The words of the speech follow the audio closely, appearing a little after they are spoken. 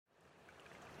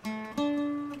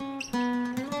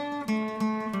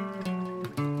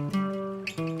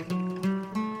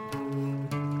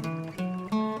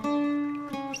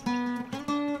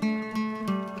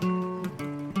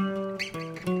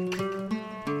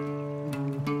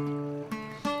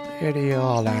Here they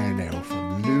all are now,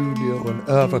 from Luleå and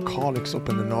Överkalix up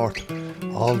in the north,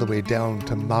 all the way down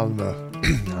to Malmö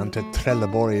and to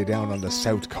Trelleborg down on the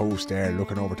south coast there,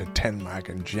 looking over to Denmark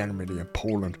and Germany and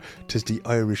Poland. 'Tis the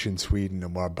Irish in Sweden,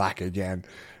 and we're back again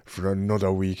for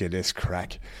another week of this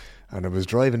crack. And I was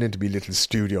driving into my little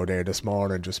studio there this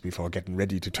morning just before getting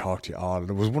ready to talk to you all, and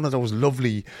it was one of those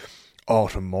lovely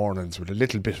autumn mornings with a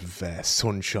little bit of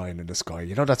sunshine in the sky.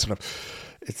 You know, that sort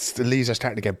of, the leaves are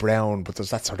starting to get brown, but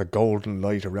there's that sort of golden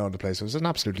light around the place. It was an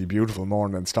absolutely beautiful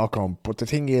morning in Stockholm. But the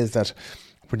thing is that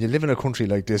when you live in a country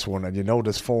like this one and you know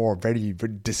there's four very,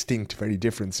 very distinct, very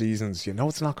different seasons, you know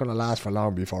it's not going to last for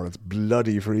long before it's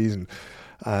bloody freezing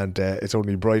and it's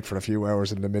only bright for a few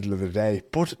hours in the middle of the day.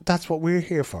 But that's what we're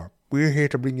here for. We're here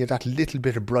to bring you that little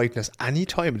bit of brightness any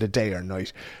time of the day or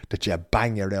night that you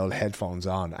bang your old headphones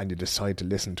on and you decide to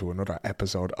listen to another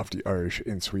episode of the Irish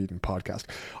in Sweden podcast.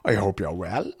 I hope you're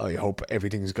well. I hope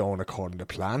everything's going according to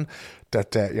plan,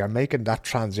 that you're making that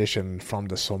transition from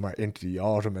the summer into the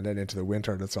autumn and then into the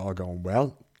winter. That's all going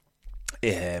well.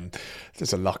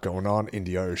 There's a lot going on in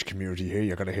the Irish community here.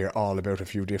 You're going to hear all about a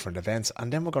few different events,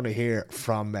 and then we're going to hear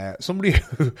from somebody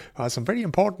who has some very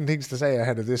important things to say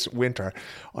ahead of this winter.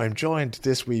 I'm joined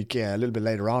this week, a little bit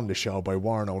later on the show, by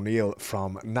Warren O'Neill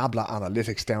from Nabla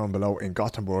Analytics down below in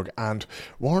Gothenburg, and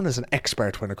Warren is an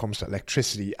expert when it comes to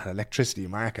electricity and electricity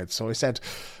markets. So I said,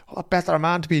 what better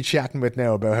man to be chatting with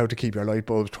now about how to keep your light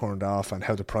bulbs turned off and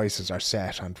how the prices are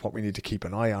set and what we need to keep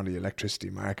an eye on the electricity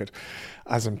market.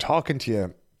 As I'm talking to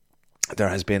you, there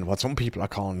has been what some people are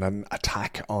calling an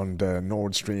attack on the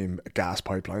Nord Stream gas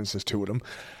pipelines. There's two of them.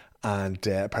 And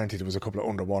apparently there was a couple of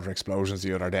underwater explosions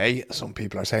the other day. Some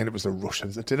people are saying it was the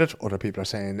Russians that did it. Other people are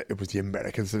saying it was the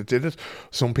Americans that did it.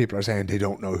 Some people are saying they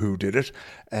don't know who did it.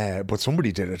 But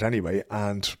somebody did it anyway.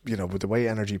 And, you know, with the way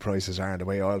energy prices are and the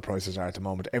way oil prices are at the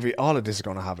moment, all of this is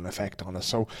going to have an effect on us.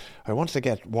 So I wanted to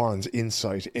get Warren's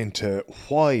insight into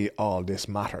why all this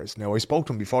matters. Now, I spoke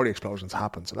to him before the explosions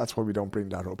happened, so that's why we don't bring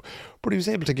that up. But he was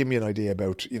able to give me an idea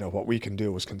about, you know, what we can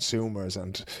do as consumers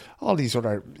and all these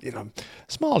other, you know,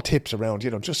 small tips around, you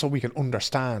know, just so we can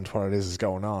understand what it is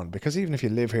going on. Because even if you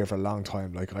live here for a long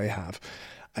time like I have,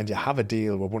 and you have a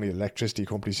deal with one of the electricity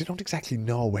companies, you don't exactly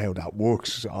know how that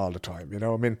works all the time, you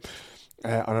know. I mean,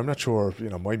 and I'm not sure, you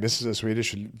know, my missus is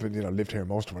Swedish, you know, lived here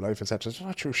most of her life, etc. So I'm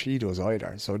not sure she does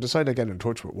either. So I decided to get in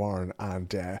touch with Warren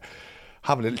and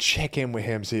have a little check-in with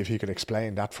him, see if he could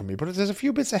explain that for me. But there's a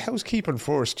few bits of housekeeping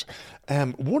first.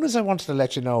 One is I wanted to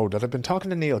let you know that I've been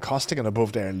talking to Neil Costigan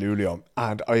above there in Luleå,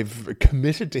 and I've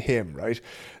committed to him, right,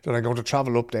 that I'm going to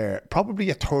travel up there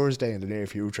probably a Thursday in the near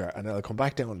future, and then I'll come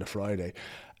back down on the Friday.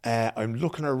 I'm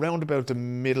looking around about the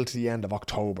middle to the end of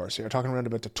October. So you're talking around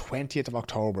about the 20th of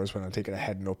October is when I'm thinking of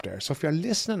heading up there. So if you're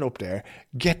listening up there,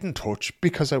 get in touch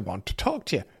because I want to talk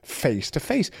to you face to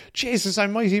face. Jesus, I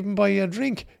might even buy you a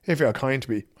drink if you're kind to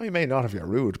me. I may not if you're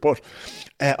rude, but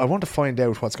I want to find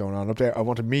out what's going on up there. I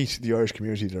want to meet the Irish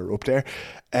community that are up there.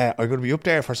 I'm going to be up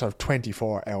there for sort of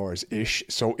 24 hours-ish.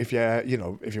 So if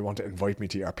you want to invite me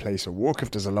to your place of work, if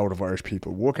there's a load of Irish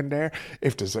people working there,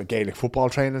 if there's a Gaelic football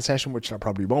training session, which there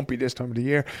probably won't be this time of the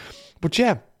year. But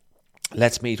yeah,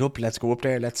 let's meet up, let's go up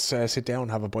there, let's sit down,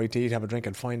 have a bite to eat, have a drink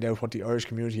and find out what the Irish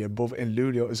community above in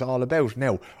Luleå is all about.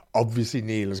 Now, obviously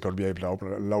Neil is going to be able to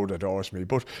open a load of doors for me,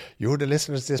 but you're the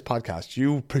listeners to this podcast.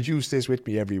 You produce this with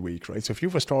me every week, right? So if you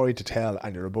have a story to tell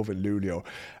and you're above in Luleå,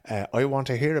 I want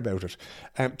to hear about it.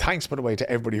 Thanks, by the way, to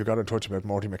everybody who got in touch about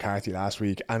Morty McCarthy last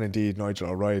week and indeed Nigel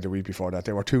O'Reilly the week before that.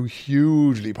 They were two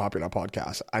hugely popular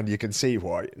podcasts and you can see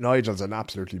why. Nigel's an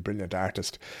absolutely brilliant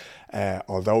artist.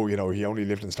 Although, you know, he only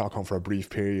lived in Stockholm for a brief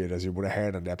period, as you would have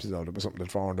heard on the episode, it was something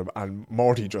that formed him. And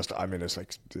Morty just, I mean, it's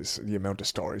like the amount of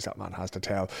stories that man has to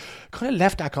tell. Kind of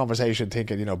left that conversation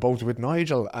thinking, you know, both with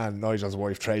Nigel and Nigel's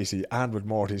wife Tracy and with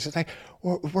Morty, it's like,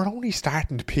 we're only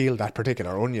starting to peel that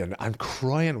particular onion and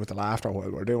crying with the laughter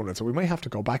while we're doing it. So we might have to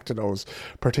go back to those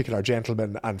particular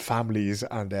gentlemen and families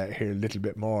and hear a little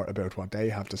bit more about what they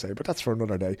have to say. But that's for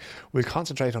another day. We'll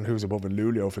concentrate on who's above in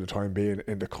Luleå for the time being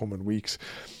in the coming weeks.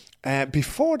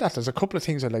 Before that, there's a couple of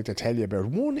things I'd like to tell you about.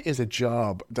 One is a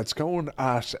job that's going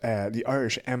at the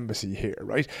Irish Embassy here,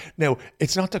 right? Now,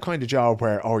 it's not the kind of job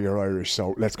where, oh, you're Irish,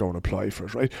 so let's go and apply for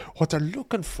it, right? What they're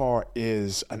looking for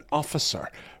is an officer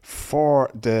for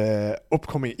the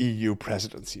upcoming EU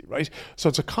presidency, right? So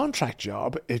it's a contract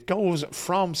job. It goes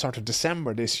from sort of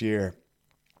December this year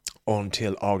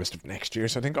until August of next year.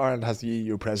 So I think Ireland has the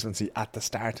EU presidency at the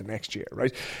start of next year,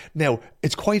 right? Now,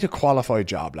 it's quite a qualified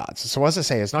job, lads. So as I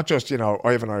say, it's not just,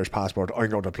 I have an Irish passport, I'm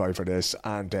going to apply for this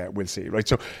and we'll see, right?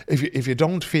 So if you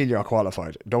don't feel you're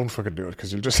qualified, don't fucking do it,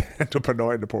 because you'll just end up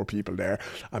annoying the poor people there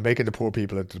and making the poor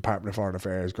people at the Department of Foreign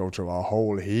Affairs go through a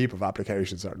whole heap of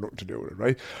applications that are nothing to do with it,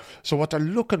 right? So what they're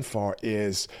looking for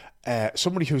is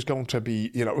somebody who's going to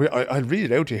be, I'll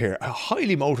read it out to you here, a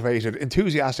highly motivated,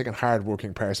 enthusiastic and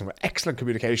hard-working person with excellent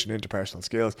communication and interpersonal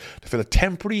skills to fill a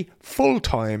temporary,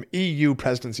 full-time EU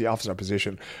presidency officer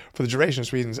position for the duration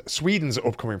of Sweden's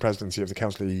upcoming presidency of the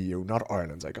Council of the EU, not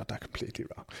Ireland's. I got that completely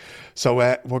wrong. So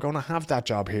we're going to have that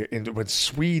job here when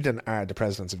Sweden are the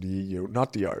presidents of the EU,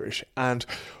 not the Irish. And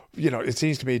it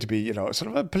seems to me to be, sort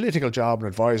of a political job, an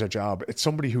advisor job. It's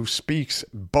somebody who speaks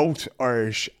both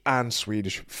Irish and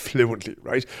Swedish fluently,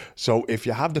 right? So if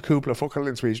you have the couple of fucking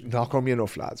in Swedish, not going to be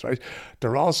enough, lads, right?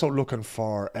 They're also looking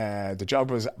for, the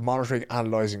job was monitoring,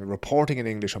 analysing and reporting in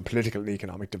English on political and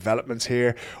economic developments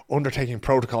here, undertaking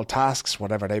protocol tasks,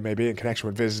 whatever they may be, in connection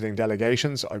with visiting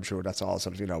delegations. I'm sure that's all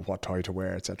sort of, what tie to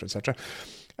wear, etc., etc.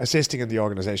 Assisting in the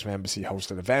organisation of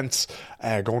embassy-hosted events,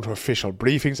 going to official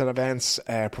briefings at events,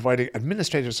 providing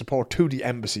administrative support to the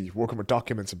embassy, working with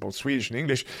documents in both Swedish and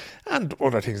English, and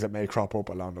other things that may crop up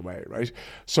along the way, right?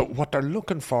 So what they're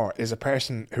looking for is a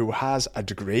person who has a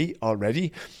degree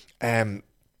already,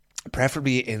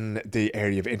 preferably in the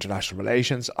area of international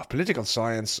relations, of political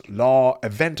science, law,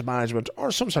 event management,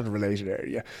 or some sort of related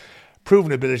area.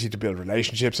 Proven ability to build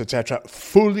relationships, etc.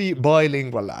 Fully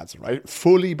bilingual, lads, right?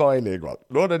 Fully bilingual.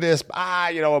 None of this,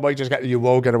 I might just you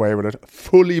won't get away with it.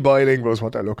 Fully bilingual is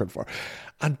what they're looking for.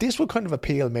 And this would kind of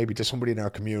appeal maybe to somebody in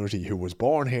our community who was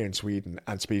born here in Sweden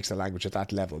and speaks the language at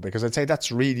that level, because I'd say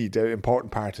that's really the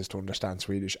important part, is to understand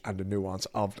Swedish and the nuance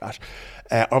of that.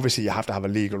 Obviously, you have to have a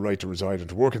legal right to reside and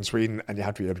to work in Sweden, and you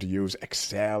have to be able to use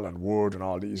Excel and Word and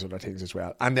all these other things as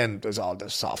well. And then there's all the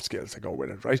soft skills that go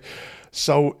with it, right?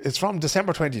 So it's from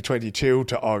December 2022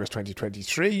 to August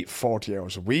 2023, 40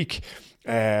 hours a week.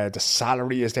 The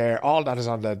salary is there. All that is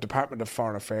on the Department of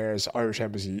Foreign Affairs, Irish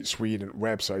Embassy, Sweden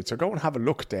website. So go and have a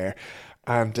look there.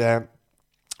 And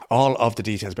all of the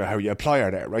details about how you apply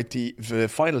are there, right? The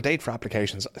final date for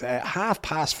applications,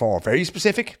 4:30, very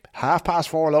specific,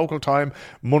 4:30 local time,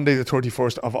 Monday the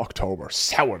 31st of October.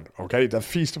 Samhain, okay? The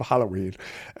Feast of Halloween.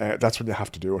 That's when you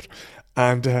have to do it.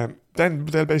 And then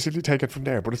they'll basically take it from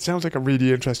there. But it sounds like a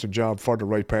really interesting job for the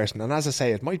right person. And as I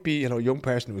say, it might be, a young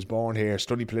person who was born here,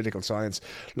 study political science,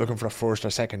 looking for a first or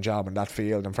second job in that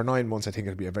field. And for 9 months, I think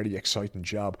it'll be a very exciting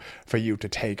job for you to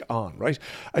take on, right?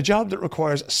 A job that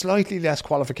requires slightly less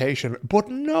qualification, but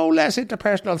no less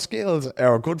interpersonal skills.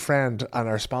 Our good friend and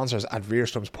our sponsors at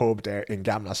Veerstrom's Pub there in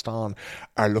Gamla Stan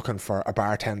are looking for a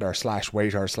bartender /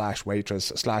 waiter /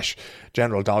 waitress /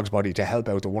 general dog's body to help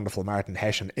out the wonderful Martin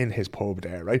Hessian in his pub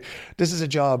there, right? This is a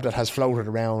job that has floated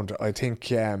around. I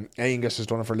think Angus has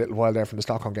done it for a little while there from the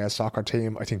Stockholm Girls soccer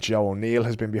team. I think Joe O'Neill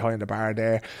has been behind the bar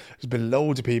there. There's been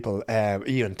loads of people.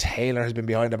 Ian Taylor has been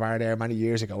behind the bar there many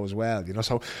years ago as well.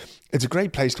 So it's a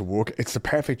great place to work. It's the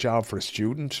perfect job for a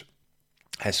student.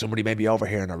 As somebody maybe over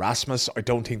here in Erasmus, I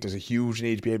don't think there's a huge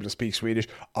need to be able to speak Swedish.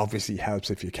 Obviously helps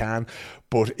if you can,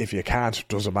 but if you can't,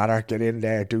 doesn't matter. Get in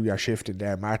there, do your shift in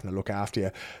there. Martin will look after you.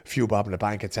 A few bob in the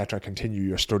bank, etc. Continue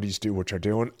your studies, do what you're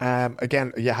doing.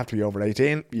 Again, you have to be over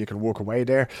 18. You can work away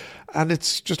there, and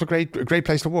it's just a great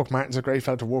place to work. Martin's a great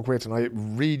fella to work with, and I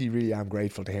really, really am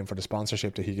grateful to him for the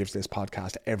sponsorship that he gives this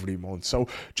podcast every month. So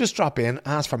just drop in,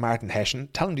 ask for Martin Hessian,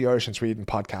 tell him the Irish and Sweden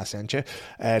podcast sent you,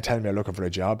 tell him you're looking for a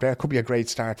job there. Could be a great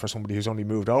start for somebody who's only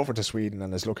moved over to Sweden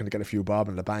and is looking to get a few bob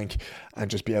in the bank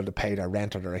and just be able to pay their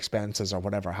rent or their expenses or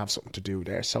whatever, have something to do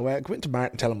there. So go into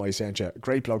Martin, tell him I sent you.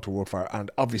 Great bloke to work for,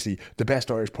 and obviously the best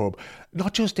Irish pub,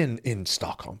 not just in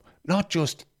Stockholm, not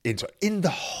just in the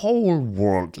whole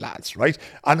world, lads, right?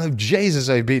 And Jesus,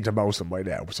 I've been to most of them by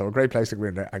now. So a great place to go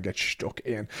in there and get stuck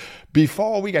in.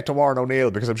 Before we get to Warren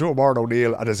O'Neill, because I'm sure Warren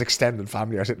O'Neill and his extended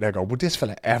family are sitting there going, would this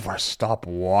fella ever stop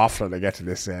waffling to get to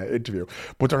this interview?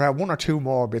 But there are one or two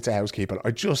more bits of housekeeping.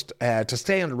 I just, to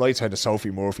stay on the right side of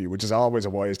Sophie Murphy, which is always a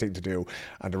wise thing to do,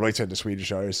 and the right side of the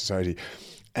Swedish Irish Society,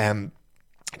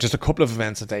 just a couple of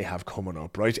events that they have coming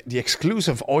up, right? The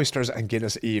exclusive Oysters and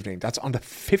Guinness evening. That's on the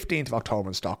 15th of October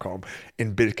in Stockholm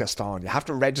in Birkastan. You have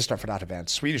to register for that event.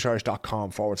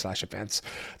 swedishirish.com/events.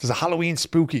 There's a Halloween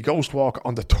spooky ghost walk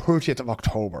on the 30th of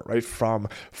October, right? From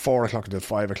 4 o'clock until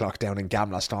 5 o'clock down in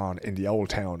Gamla Stan in the old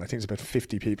town. I think it's about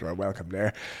 50 people are welcome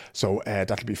there. So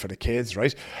that'll be for the kids,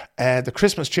 right? The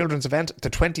Christmas Children's event, the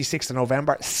 26th of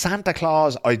November. Santa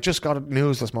Claus, I just got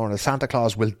news this morning. Santa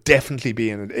Claus will definitely be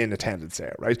in attendance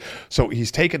there, right? So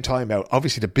he's taken time out,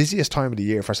 obviously the busiest time of the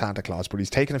year for Santa Claus, but he's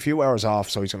taken a few hours off,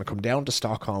 so he's going to come down to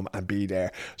Stockholm and be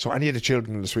there. So any of the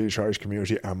children in the Swedish Irish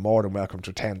community are more than welcome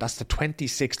to attend. That's the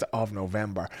 26th of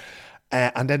November.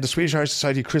 And then the Swedish Irish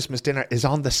Society Christmas dinner is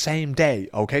on the same day,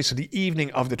 okay? So the evening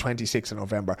of the 26th of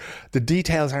November. The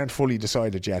details aren't fully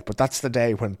decided yet, but that's the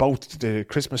day when both the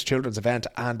Christmas Children's event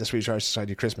and the Swedish Irish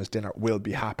Society Christmas dinner will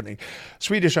be happening.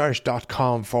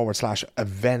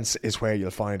 SwedishIrish.com/events is where you'll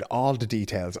find all the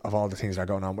details of all the things that are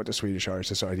going on with the Swedish Irish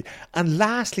Society. And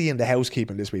lastly, in the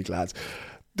housekeeping this week, lads,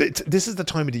 this is the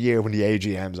time of the year when the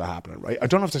AGMs are happening, right? I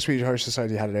don't know if the Swedish Irish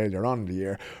Society had it earlier on in the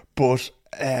year, but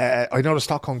I know the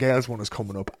Stockholm Gales one is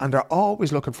coming up, and they're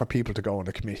always looking for people to go on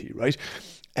the committee, right?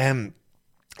 In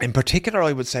particular,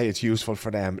 I would say it's useful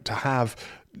for them to have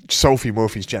Sophie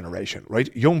Murphy's generation, right?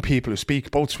 Young people who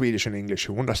speak both Swedish and English,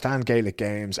 who understand Gaelic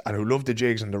games and who love the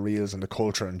jigs and the reels and the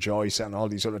culture and Joyce and all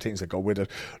these other things that go with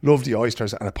it. Love the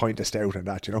oysters and a pint of stout and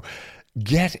that, you know.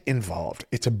 Get involved.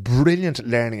 It's a brilliant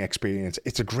learning experience.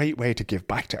 It's a great way to give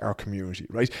back to our community,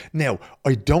 right? Now,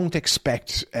 I don't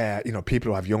expect,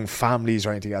 people who have young families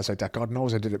or anything else like that. God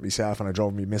knows I did it myself, and I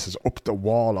drove me missus up the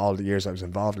wall all the years I was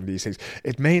involved in these things.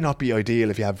 It may not be ideal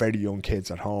if you have very young kids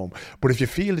at home, but if you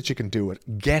feel that you can do it,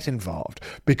 get involved,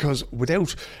 because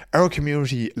without our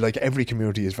community, like every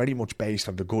community, is very much based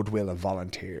on the goodwill of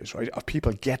volunteers, right? Of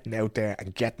people getting out there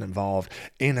and getting involved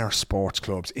in our sports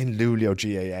clubs, in Luleå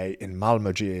GAA, in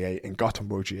Malmö GAA, in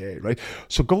Gothenburg GAA, right?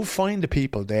 So go find the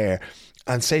people there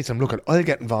and say to them, look, I'll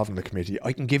get involved in the committee.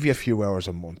 I can give you a few hours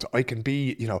a month. I can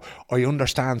be, I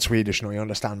understand Swedish and I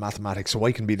understand mathematics, so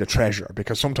I can be the treasurer,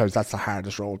 because sometimes that's the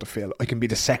hardest role to fill. I can be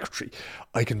the secretary.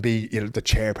 I can be, the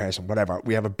chairperson, whatever.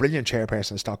 We have a brilliant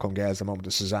chairperson in Stockholm Gales at the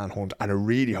moment, Suzanne Hunt, and I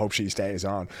really hope she stays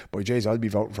on. By Jays, I'll be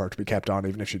voting for her to be kept on,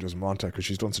 even if she doesn't want to, because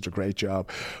she's done such a great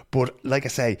job. But like I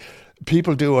say,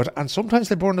 people do it, and sometimes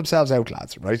they burn themselves out,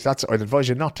 lads, right? I'd advise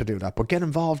you not to do that, but get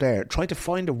involved there. Try to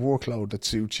find a workload that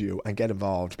suits you and get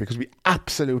involved, because we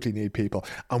absolutely need people,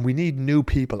 and we need new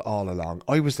people all along.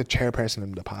 I was the chairperson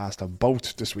in the past of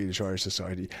both the Swedish Irish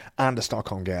Society and the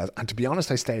Stockholm Gales, and to be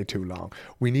honest, I stayed too long.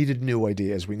 We needed new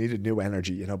ideas, we needed new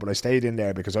energy, but I stayed in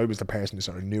there because I was the person who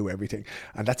sort of knew everything,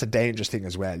 and that's a dangerous thing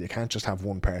as well. You can't just have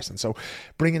one person. So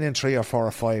bringing in 3 or 4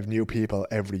 or 5 new people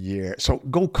every year. So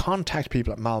go contact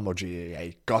people at Malmö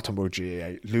GAA, Gothenburg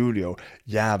GAA, Luleå,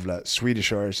 Gävle,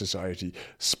 Swedish Irish Society,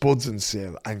 Spuds and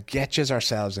Sill, and get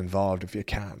yourselves involved if you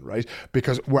can, right?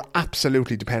 Because we're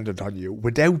absolutely dependent on you.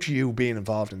 Without you being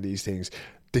involved in these things,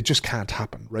 they just can't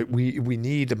happen, right? We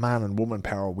need a man and woman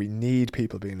power. We need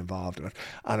people being involved in it.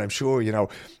 And I'm sure,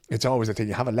 it's always a thing.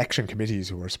 You have election committees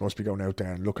who are supposed to be going out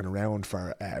there and looking around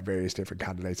for various different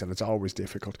candidates, and it's always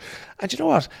difficult. And you know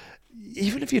what?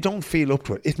 Even if you don't feel up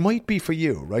to it, it might be for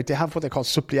you, right? They have what they call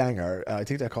suppleant, or I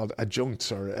think they're called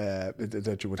adjuncts, or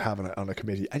that you would have on a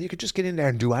committee, and you could just get in there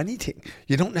and do anything.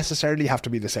 You don't necessarily have to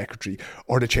be the secretary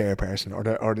or the chairperson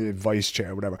or the vice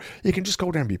chair, whatever. You can just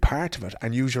go there and be part of it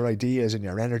and use your ideas and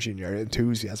your energy and your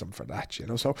enthusiasm for that,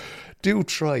 So do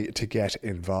try to get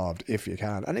involved if you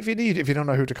can. And if you don't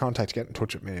know who to contact, get in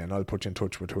touch with me and I'll put you in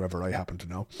touch with whoever I happen to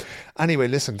know. Anyway,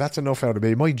 listen, that's enough out of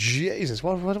me. My Jesus,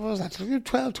 what was that?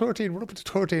 12, 13, we're up to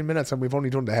 13 minutes and we've only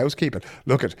done the housekeeping.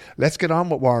 Let's get on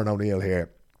with Warren O'Neill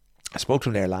here. I spoke to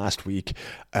him there last week,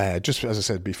 just as I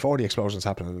said, before the explosions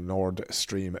happened in the Nord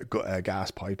Stream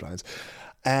gas pipelines.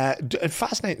 A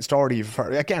fascinating story.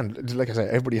 Again, like I said,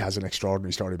 everybody has an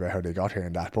extraordinary story about how they got here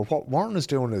and that. But what Warren is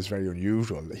doing is very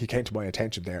unusual. He came to my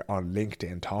attention there on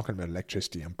LinkedIn talking about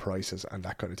electricity and prices and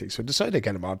that kind of thing. So I decided to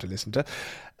get him on to listen to.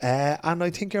 And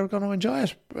I think you're going to enjoy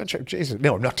it. Jesus,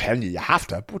 no, I'm not telling you have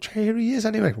to, but here he is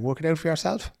anyway. Work it out for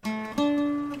yourself.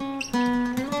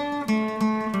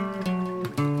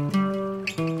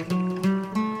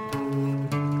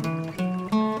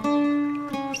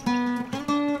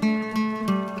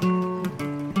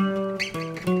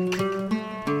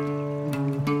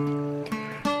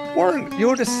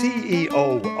 You're the CEO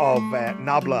of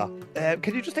Nabla.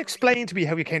 Can you just explain to me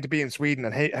how you came to be in Sweden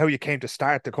and how you came to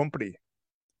start the company?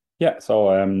 Yeah, so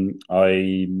I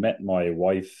met my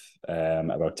wife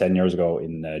about 10 years ago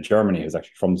in Germany, who's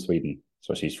actually from Sweden.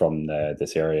 So she's from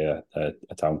this area,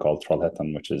 a town called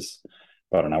Trollhättan, which is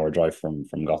about an hour drive from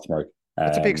Gothenburg.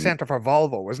 It's a big centre for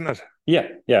Volvo, isn't it? Yeah,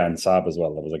 and Saab as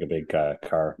well. There was like a big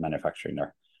car manufacturing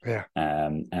there. Yeah.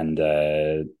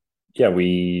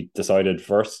 We decided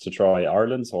first to try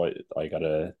Ireland. So I got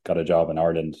a job in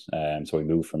Ireland. So we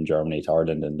moved from Germany to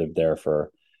Ireland and lived there for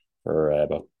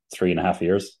about 3.5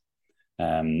 years.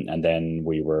 And then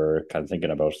we were kind of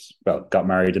thinking about, got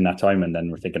married in that time, and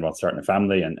then we're thinking about starting a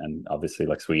family. And obviously,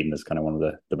 like, Sweden is kind of one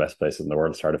of the best places in the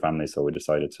world to start a family. So we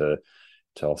decided to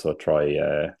to also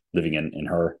try living in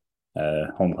her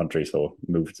home country. So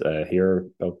moved here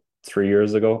about 3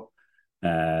 years ago.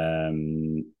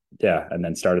 Yeah, and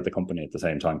then started the company at the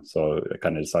same time. So I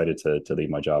kind of decided to leave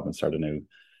my job and start a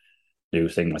new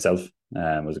thing myself.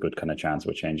 It was a good kind of chance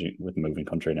with changing, with moving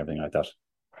country and everything like that.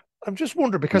 I'm just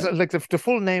wondering because Yeah, like the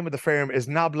full name of the firm is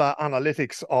Nabla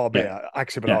Analytics AB, yeah, yeah,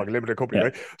 Aktiebolag, a limited company, yeah.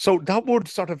 right? So that would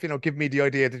sort of, give me the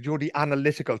idea that you're the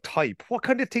analytical type. What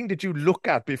kind of thing did you look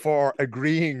at before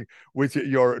agreeing with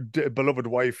your beloved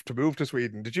wife to move to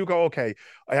Sweden? Did you go, okay,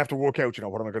 I have to work out,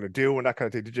 what am I going to do and that kind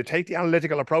of thing? Did you take the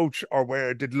analytical approach, or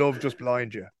where did love just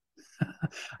blind you?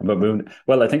 But moving,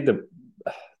 well, I think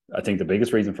the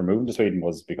biggest reason for moving to Sweden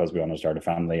was because we wanted to start a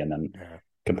family, and then Yeah.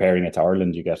 comparing it to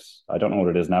Ireland, you get, I don't know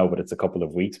what it is now, but it's a couple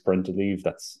of weeks parental leave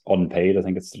that's unpaid. I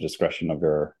think it's the discretion of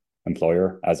your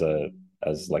employer as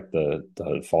like the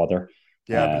father.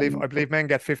 Yeah, I Um, believe men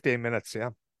get 15 minutes.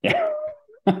 Yeah. yeah.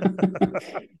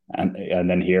 And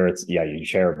then here it's, yeah, you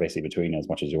share basically between as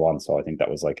much as you want. So I think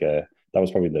that was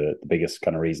probably the biggest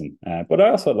kind of reason. But I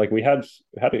also, like, we had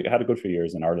a good few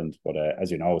years in Ireland, but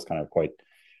as you know, it's kind of quite,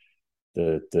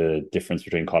 the difference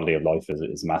between quality of life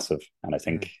is massive. And I Mm.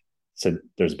 think, so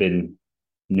there's been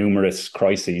numerous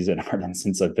crises in Ireland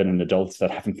since I've been an adult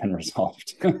that haven't been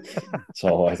resolved.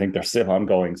 So I think they're still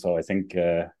ongoing. So I think,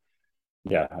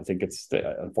 yeah, I think it's,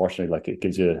 unfortunately, like, it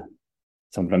gives you,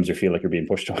 sometimes you feel like you're being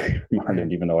pushed away from Mm.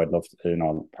 Ireland, even though I'd love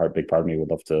to, big part of me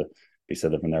would love to be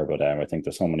still living there. But I think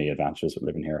there's so many advantages with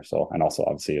living here. So, and also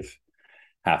obviously if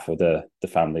half of the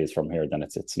family is from here, then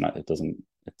it's not, it doesn't,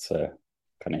 it's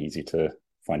kind of easy to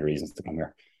find reasons to come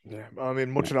here. Yeah, I mean,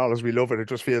 Yeah. much and all as we love it, it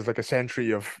just feels like a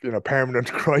century of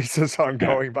permanent crisis Yeah.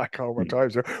 ongoing back home at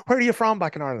times. So where are you from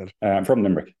back in Ireland? I'm from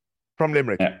Limerick. From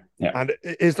Limerick. Yeah. Yeah. And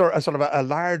is there a sort of a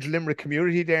large Limerick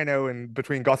community there now in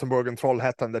between Gothenburg and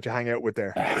Trollhättan that you hang out with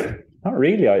there? Not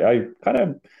really. I kind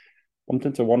of bumped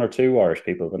into one or two Irish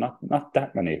people, but not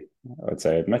that many. I'd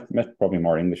say I've met probably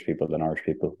more English people than Irish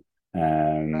people.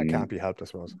 That can't Um, be helped, I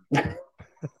suppose.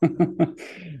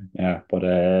 yeah, but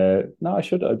no, I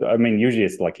should. I mean, usually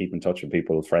it's like keep in touch with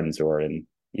people, friends who are in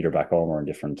either back home or in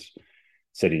different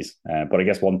cities. But I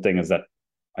guess one thing is that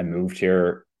I moved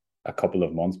here a couple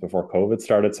of months before COVID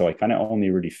started, so I kind of only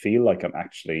really feel like I'm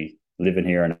actually living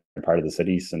here in a part of the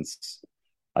city since,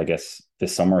 I guess,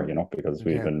 this summer. Because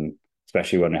we've Yeah. been,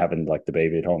 especially when having like the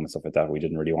baby at home and stuff like that, we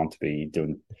didn't really want to be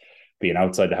being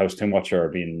outside the house too much or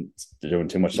doing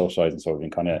too much socializing. So we've been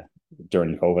kind of,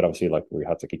 during COVID, obviously, like, we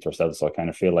had to keep to ourselves. So I kind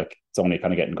of feel like it's only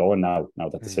kind of getting going now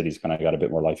that the Mm. city's kind of got a bit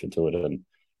more life into it and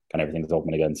kind of everything's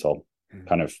open again. So Mm.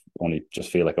 kind of only just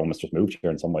feel like I almost just moved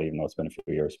here in some way, even though it's been a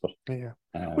few years. But Yeah.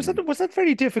 um, Was that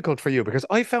very difficult for you? Because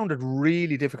I found it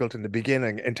really difficult in the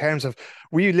beginning in terms of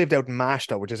we lived out in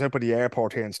Mashta, which is out by the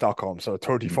airport here in Stockholm, so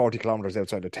 30, 40 kilometers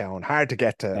outside of town, hard to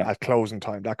get to yeah. at closing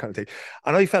time, that kind of thing.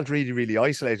 And I felt really, really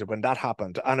isolated when that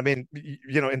happened. And I mean,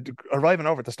 arriving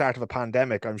over at the start of a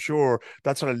pandemic, I'm sure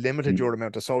that sort of limited your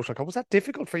amount of social. Was that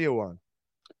difficult for you, Warren?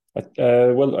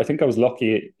 Well, I think I was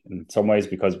lucky in some ways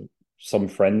because some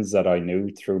friends that I knew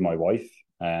through my wife,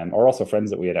 or also friends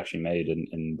that we had actually made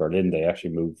in Berlin, they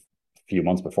actually moved a few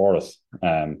months before us,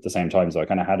 at the same time. So I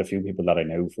kind of had a few people that I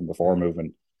knew from before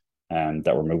moving,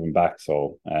 that were moving back.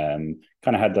 So kind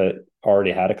of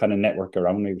already had a kind of network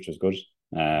around me, which was good.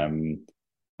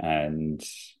 And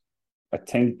I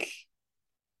think,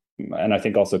 and I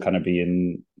think also kind of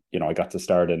being, I got to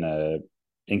start in a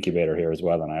incubator here as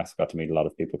well, and I also got to meet a lot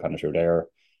of people kind of through there,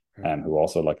 who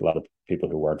also, like, a lot of people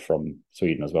who weren't from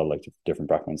Sweden as well, like different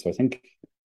backgrounds. So I think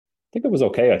it was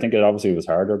okay. I think it obviously was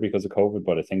harder because of COVID,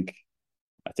 but I think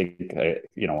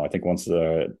once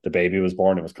the baby was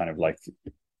born, it was kind of like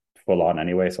full on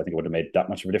anyway. So I think it would have made that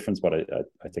much of a difference. But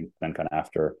I think then kind of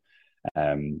after,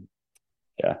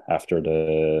 after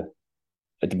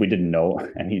we didn't know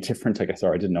any different. I guess,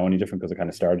 or I didn't know any different because I kind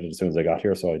of started as soon as I got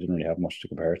here, so I didn't really have much to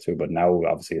compare it to. But now,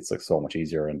 obviously, it's like so much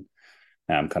easier, and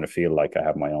kind of feel like I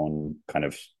have my own kind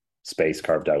of space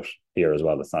carved out here as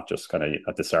well. It's not just kind of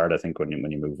at the start. I think when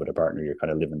you move with a partner, you're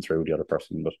kind of living through the other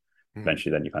person, but Mm.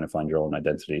 eventually, then you kind of find your own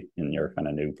identity in your kind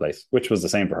of new place, which was the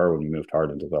same for her when we moved to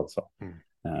Ireland as well. So,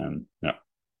 Mm. yeah.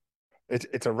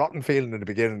 It's a rotten feeling in the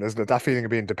beginning, isn't it? That feeling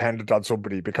of being dependent on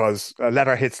somebody because a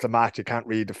letter hits the mat, you can't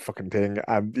read the fucking thing.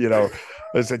 And,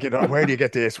 it's like, where do you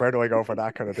get this? Where do I go for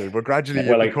that kind of thing? But gradually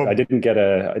you Well, I become, didn't get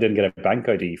a bank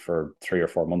ID for 3 or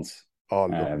 4 months, oh,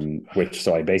 Lord. which,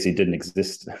 so I basically didn't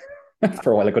exist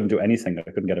for a while. I couldn't do anything. I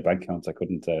couldn't get a bank account. I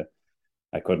couldn't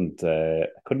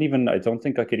even. I don't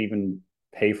think I could even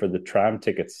pay for the tram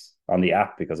tickets on the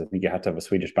app because I think you had to have a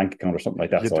Swedish bank account or something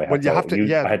like that. So I Well, had you have to to, use,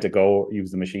 yeah, I had to go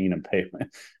use the machine and pay,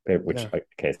 which yeah.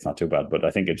 okay, it's not too bad, but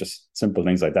I think it just simple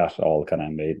things like that all kind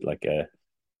of made like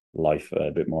life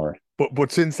a bit more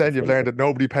But since then, you've learned fruitful. that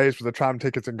nobody pays for the tram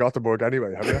tickets in Gothenburg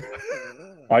anyway, have you?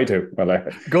 I do. Well,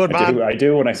 Good I do. man. I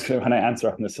do when I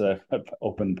answer on this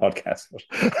open podcast. But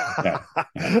yeah,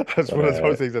 yeah. That's But one of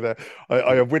those things that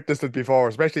I have witnessed it before,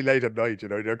 especially late at night. You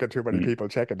know, you don't get too many mm. people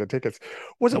checking the tickets.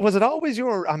 Was it always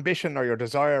your ambition or your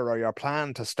desire or your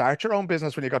plan to start your own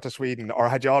business when you got to Sweden, or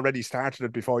had you already started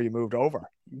it before you moved over?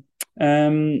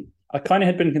 I kind of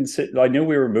had been I knew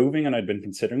we were moving, and I'd been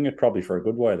considering it probably for a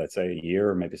good while. I'd say a year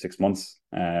or maybe 6 months.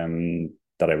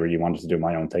 That I really wanted to do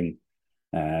my own thing.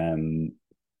 Um,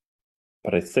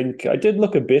 but I think I did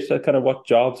look a bit at kind of what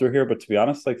jobs were here. But to be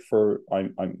honest, like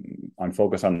I'm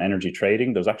focused on energy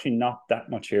trading. There's actually not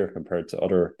that much here compared to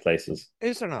other places.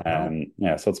 Is there not? No.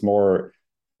 Yeah, so it's more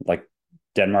like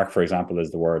Denmark, for example,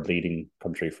 is the world leading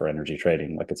country for energy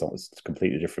trading. Like it's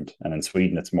completely different. And in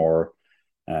Sweden, it's more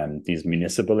these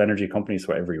municipal energy companies.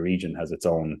 So every region has its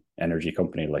own energy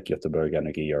company, like Göteborg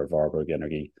Energy or Varberg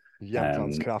Energy.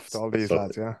 Jämtlandskraft, all these So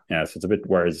lads, yeah. yeah, so it's a bit.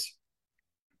 Whereas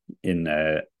in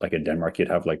like in Denmark,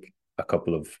 you'd have like a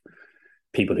couple of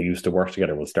people who used to work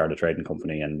together will start a trading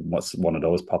company, and once one of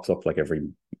those pops up like every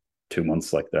 2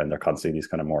 months, like then they're constantly these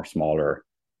kind of more smaller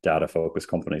data focused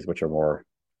companies, which are more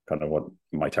kind of what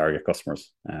my target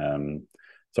customers.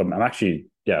 So I'm actually,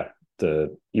 yeah,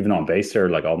 even though I'm based here,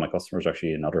 like all my customers are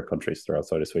actually in other countries. They're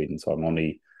outside of Sweden. So I'm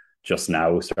only just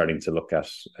now starting to look at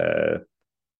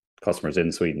customers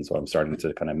in Sweden. So I'm starting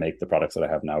to kind of make the products that I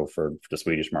have now for the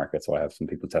Swedish market. So I have some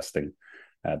people testing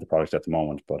the product at the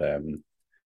moment. But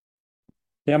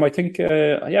yeah, I think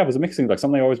yeah, it was a mixing, like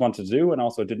something I always wanted to do, and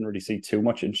also didn't really see too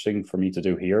much interesting for me to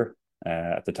do here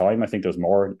at the time. I think there's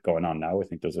more going on now. I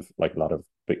think there's like a lot of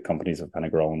big companies have kind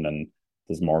of grown, and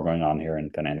there's more going on here in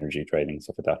kind of energy trading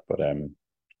stuff like that. But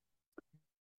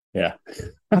yeah.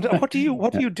 And what do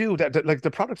Yeah. you do that like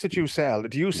the products that you sell?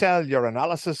 Do you sell your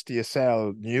analysis? Do you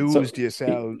sell news? So Do you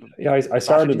sell yeah,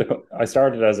 strategy? I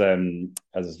started as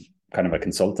kind of a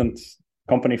consultant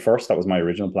company first. That was my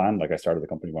original plan. Like I started the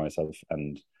company by myself,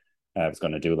 and I was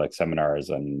going to do like seminars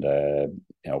and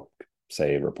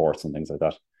say reports and things like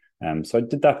that. So I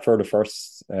did that for the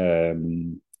first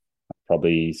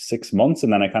probably 6 months,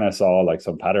 and then I kind of saw like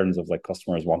some patterns of like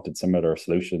customers wanted similar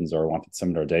solutions or wanted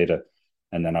similar data,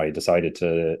 and then I decided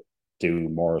to do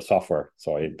more software.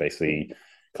 So I basically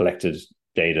collected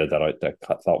data that I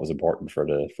thought was important for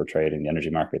trading the energy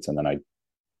markets, and then I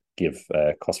give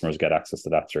customers get access to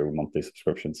that through monthly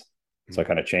subscriptions. So I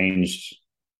kind of changed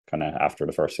kind of after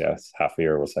the first half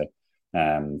year, we'll say.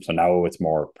 So now it's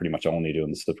more pretty much only doing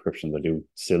the subscriptions. I do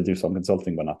still do some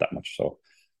consulting, but not that much. So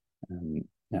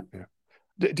yeah. Yeah.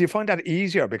 Do you find that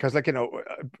easier? Because, like,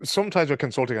 sometimes with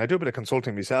consulting, I do a bit of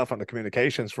consulting myself on the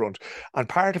communications front, and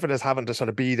part of it is having to sort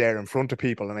of be there in front of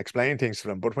people and explain things to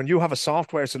them. But when you have a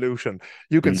software solution,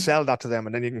 you can sell that to them,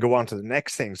 and then you can go on to the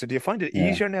next thing. So, do you find it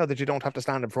Yeah. easier now that you don't have to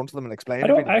stand in front of them and explain I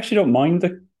everything? actually don't mind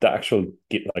the actual,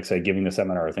 like say, giving the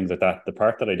seminar or things like that. The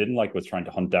part that I didn't like was trying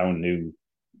to hunt down new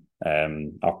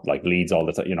like leads all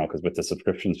the time, because with the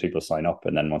subscriptions people sign up,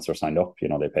 and then once they're signed up,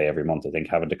 they pay every month. I think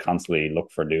having to constantly look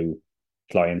for new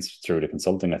clients through the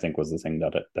consulting, I think, was the thing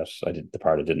that I did, the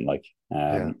part I didn't like.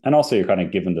 Yeah. And also you're kind of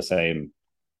given you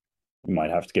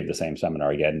might have to give the same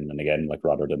seminar again and again, like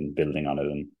rather than building on it.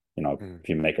 And if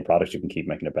you make a product, you can keep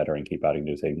making it better and keep adding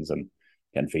new things and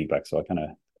getting feedback. So I kind of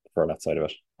prefer that side of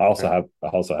it. I also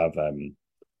have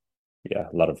yeah,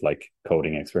 a lot of like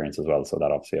coding experience as well. So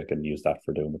that obviously I can use that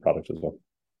for doing the product as well.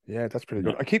 Yeah, that's pretty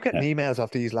good. Yeah. I keep getting Yeah. emails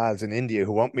off these lads in India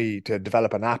who want me to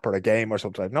develop an app or a game or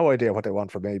something. I have no idea what they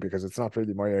want from me because it's not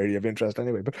really my area of interest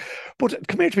anyway. But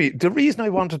come here to me. The reason I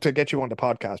wanted to get you on the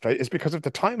podcast, right, is because of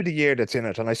the time of the year that's in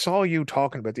it. And I saw you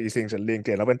talking about these things on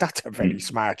LinkedIn. I went, that's a very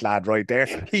smart lad right there.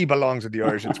 He belongs in the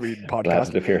Irish and Sweden Glad podcast.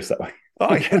 it appears that way.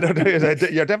 Oh, yeah, no,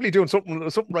 you're definitely doing something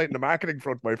right in the marketing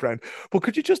front, my friend. But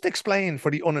could you just explain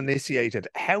for the uninitiated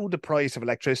how the price of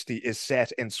electricity is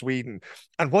set in Sweden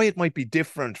and why it might be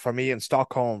different for me in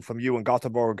Stockholm from you in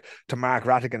Gothenburg to Mark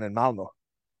Rattigan in Malmo?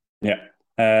 Yeah.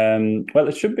 Well,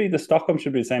 the Stockholm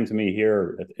should be the same to me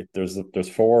here. There's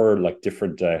four like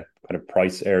different kind of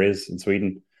price areas in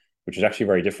Sweden, which is actually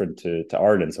very different to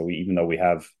Ireland. So even though we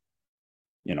have,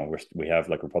 we have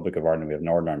like Republic of Ireland, we have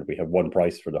Northern Ireland, we have one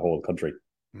price for the whole country.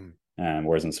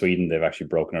 Whereas in Sweden, they've actually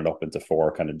broken it up into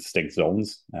four kind of distinct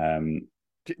zones. Do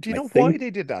you I know why think,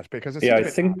 they did that? Because it yeah, seems I a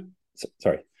bit think, odd.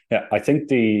 sorry. Yeah, I think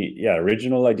the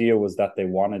original idea was that they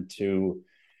wanted to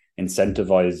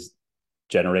incentivize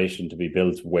generation to be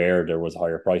built where there was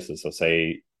higher prices. So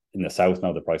say in the south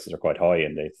now the prices are quite high,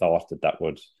 and they thought that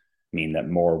would mean that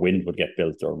more wind would get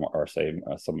built, or say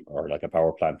or like a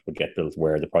power plant would get built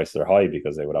where the prices are high,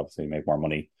 because they would obviously make more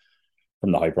money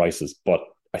from the high prices. But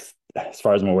as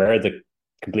far as I'm aware, the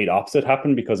complete opposite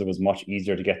happened, because it was much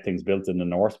easier to get things built in the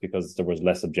north because there was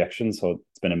less objections. So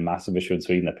it's been a massive issue in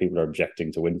Sweden that people are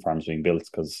objecting to wind farms being built,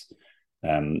 because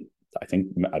I think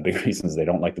a big reason is they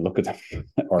don't like the look of them,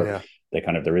 or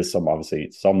there is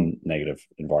obviously some negative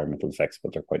environmental effects,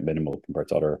 but they're quite minimal compared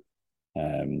to other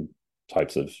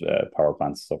types of power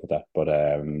plants, stuff like that. But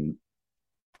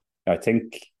I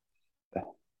think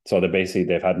so.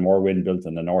 They've had more wind built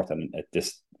in the north, and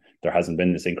there hasn't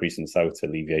been this increase in the south to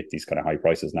alleviate these kind of high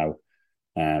prices now,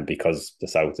 because the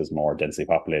south is more densely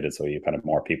populated. So you kind of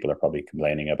more people are probably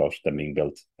complaining about them being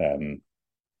built, and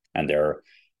they're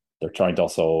trying to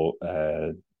also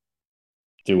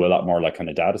do a lot more like kind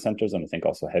of data centers, and I think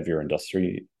also heavier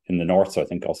industry in the north. So I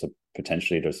think also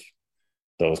potentially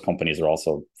those companies are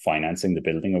also financing the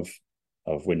building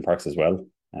of wind parks as well,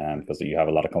 because you have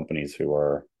a lot of companies who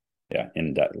are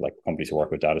in that, like companies who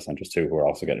work with data centers too, who are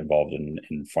also getting involved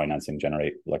in financing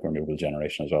renewable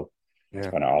generation as well,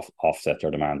 to kind of offset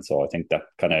their demand. So I think that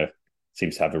kind of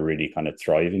seems to have a really kind of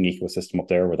thriving ecosystem up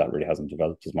there, where that really hasn't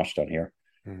developed as much down here.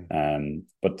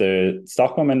 But the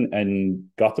Stockholm and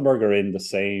Gothenburg are in the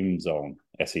same zone,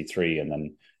 SE3, and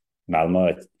then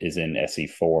Malmö is in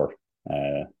SE4.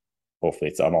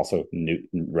 Hopefully, I'm also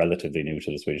relatively new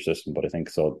to the Swedish system, but I think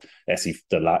so.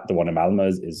 The one in Malmö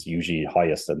is usually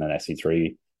highest, and then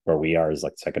SE3, where we are, is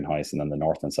like second highest, and then the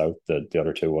north and south, the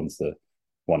other two ones, the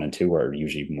 1 and 2, are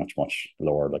usually much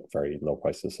lower, like very low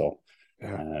prices. So,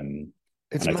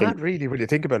 it's mad, really, when you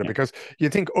think about it, because you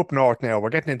think up north now, we're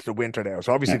getting into the winter now,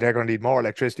 so obviously they're going to need more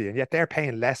electricity, and yet they're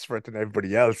paying less for it than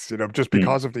everybody else, just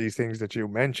because of these things that you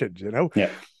mentioned,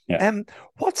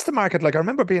 What's the market like? I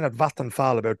remember being at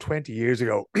Vattenfall about 20 years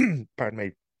ago, pardon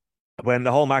me, when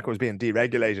the whole market was being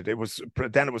deregulated. It was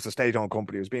the state-owned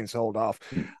company, it was being sold off.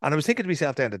 And I was thinking to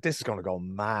myself then that this is going to go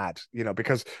mad,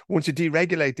 because once you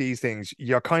deregulate these things,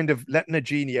 you're kind of letting a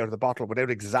genie out of the bottle without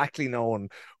exactly knowing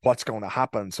what's going to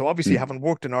happen. So obviously, having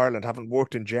worked in Ireland, having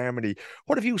worked in Germany,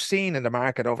 what have you seen in the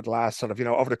market over the last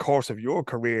over the course of your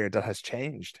career that has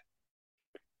changed?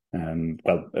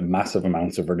 Well, massive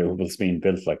amounts of renewables being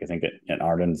built. Like I think in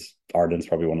Ireland's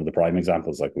probably one of the prime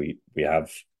examples. Like we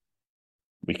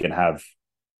can have,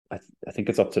 I think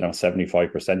it's up to now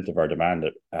 75% of our demand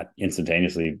at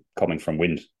instantaneously coming from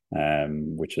wind,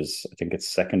 which is, I think it's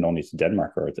second only to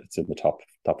Denmark, or it's in the top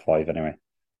 5 anyway.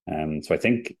 So I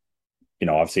think,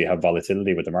 obviously you have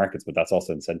volatility with the markets, but that's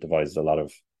also incentivized a lot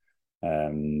of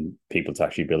people to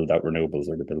actually build out renewables,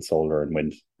 or to build solar and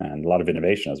wind, and a lot of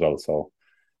innovation as well. So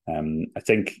I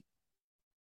think,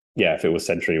 if it was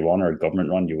centrally run or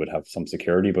government run, you would have some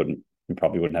security, but you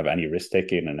probably wouldn't have any risk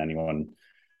taking, and anyone,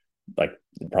 like,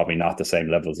 probably not the same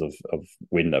levels of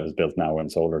wind that was built now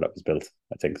and solar that was built,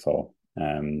 I think. So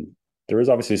there is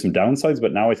obviously some downsides,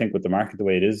 but now I think with the market the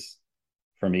way it is,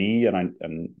 for me, and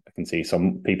I can see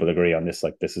some people agree on this,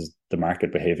 like this is the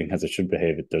market behaving as it should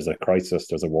behave. There's a crisis,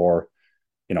 there's a war,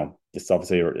 it's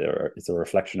obviously it's a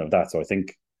reflection of that. So I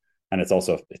think, and it's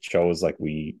also, it shows like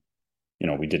we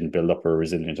didn't build up a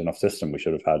resilient enough system. We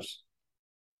should have had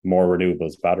more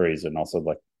renewables, batteries, and also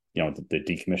like, the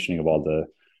decommissioning of all the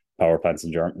power plants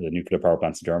in Germany, the nuclear power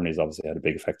plants in Germany has obviously had a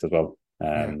big effect as well.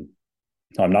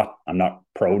 So I'm not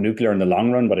pro nuclear in the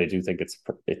long run, but I do think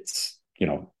it's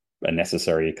a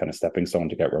necessary kind of stepping stone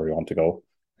to get where we want to go.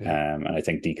 And I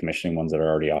think decommissioning ones that are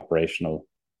already operational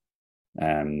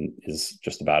is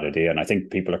just a bad idea. And I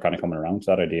think people are kind of coming around to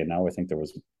that idea now. I think there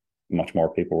was much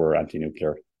more people were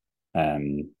anti-nuclear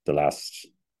the last,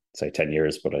 say, 10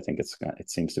 years, but I think it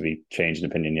seems to be changed in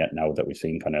opinion yet now that we've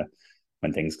seen kind of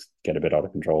when things get a bit out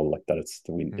of control like that,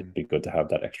 it'd be good to have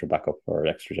that extra backup or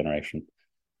extra generation.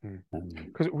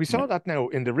 Because we saw that now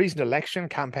in the recent election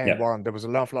campaign, Warren, there was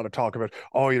an awful lot of talk about,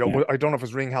 I don't know if it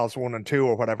was Ringhouse 1 and 2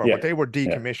 or whatever, but they were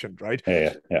decommissioned, right?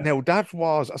 Now, that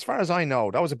was, as far as I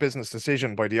know, that was a business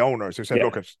decision by the owners who said,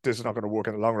 look, this is not going to work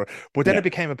in the long run. But then it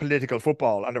became a political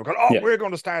football, and they were going, we're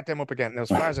going to start them up again. Now, as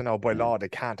far as I know, by law, they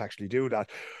can't actually do that.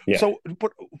 So,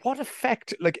 but what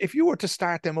effect, like if you were to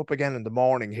start them up again in the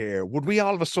morning here, would we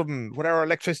all of a sudden, would our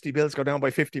electricity bills go down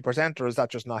by 50%, or is that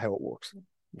just not how it works?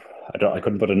 I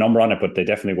couldn't put a number on it, but they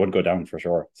definitely would go down for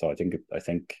sure. So I think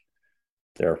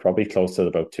they're probably close to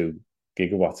about 2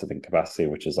 gigawatts, I think, capacity,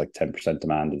 which is like 10%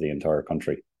 demand of the entire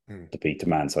country, the peak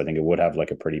demand. So I think it would have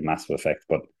like a pretty massive effect.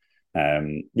 But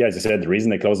as I said, the reason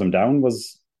they closed them down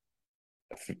was,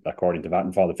 according to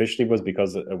Vattenfall officially, was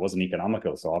because it wasn't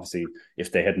economical. So obviously,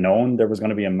 if they had known there was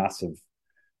going to be a massive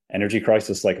energy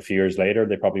crisis like a few years later,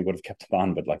 they probably would have kept them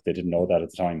on, but like they didn't know that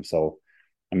at the time. So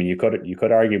I mean, you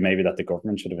could argue maybe that the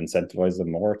government should have incentivized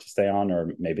them more to stay on,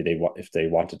 or maybe if they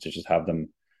wanted to just have them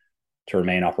to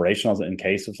remain operational in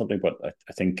case of something. But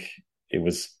I think it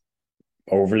was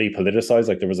overly politicized.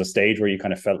 Like there was a stage where you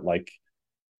kind of felt like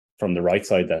from the right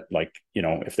side that, like, you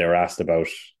know, if they were asked about,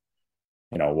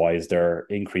 you know, why is there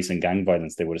increase in gang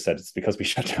violence, they would have said it's because we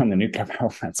shut down the nuclear power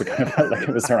plants. It kind of felt like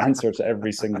it was their answer to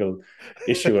every single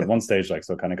issue at one stage. Like,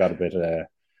 so kind of got a bit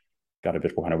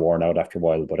kind of worn out after a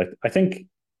while. But I think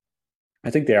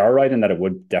they are right in that it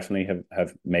would definitely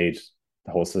have made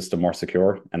the whole system more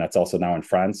secure. And that's also now in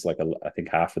France. Like I think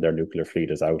half of their nuclear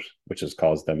fleet is out, which has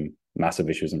caused them massive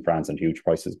issues in France and huge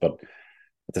prices. But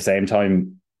at the same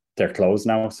time, they're closed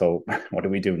now. So what do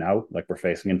we do now? Like we're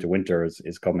facing into winter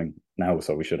is coming now.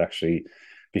 So we should actually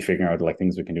be figuring out like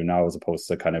things we can do now, as opposed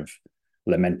to kind of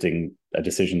lamenting a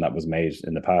decision that was made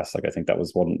in the past. Like I think that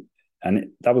was one.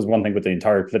 And that was one thing with the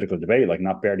entire political debate. Like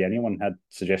not barely anyone had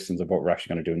suggestions of what we're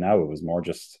actually going to do now. It was more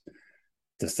just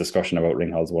this discussion about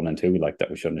Ringhalls 1 and 2, like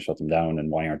that we shouldn't have shut them down and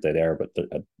why aren't they there? But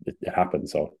it happened.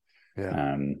 So,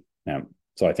 Yeah. yeah.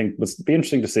 So I think it'd be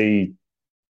interesting to see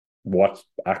what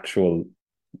actual,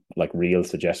 like real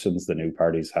suggestions the new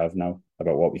parties have now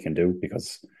about what we can do,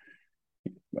 because,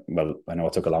 well, I know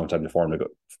it took a long time to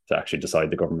actually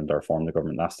decide the government or form the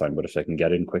government last time, but if they can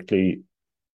get in quickly,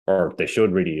 or they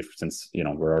should really, since, you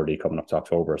know, we're already coming up to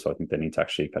October, so I think they need to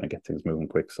actually kind of get things moving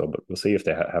quick. So, but we'll see if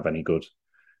they have any good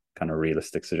kind of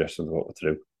realistic suggestions of what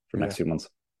to do for the next few months.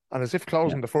 And as if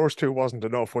closing the first two wasn't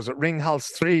enough, was it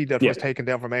Ringhouse 3 that was taken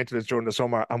down for maintenance during the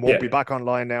summer and won't be back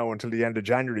online now until the end of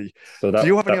January? So do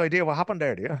you have any idea what happened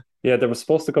there? Do you? Yeah, they were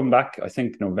supposed to come back, I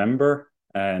think, November,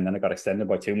 and then it got extended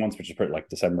by 2 months, which is pretty, like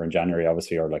December and January,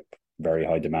 obviously, are like very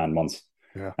high demand months.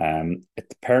 Yeah.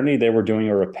 Apparently they were doing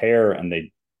a repair and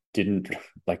they didn't,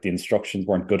 like, the instructions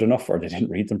weren't good enough, or they didn't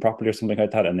read them properly or something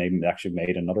like that, and they actually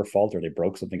made another fault, or they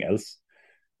broke something else,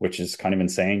 which is kind of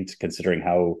insane considering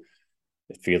how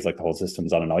it feels like the whole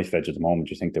system's on a knife edge at the moment.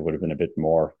 You think they would have been a bit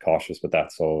more cautious with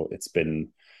that. So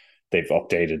they've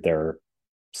updated their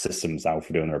systems now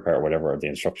for doing the repair or whatever, or the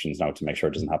instructions now, to make sure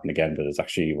it doesn't happen again. But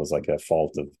it was like a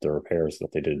fault of the repairs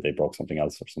that they did. They broke something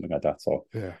else or something like that. So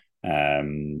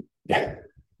yeah.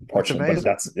 Unfortunately, but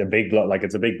that's a big blow. Like,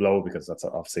 it's a big blow because that's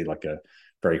obviously like a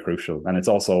very crucial, and it's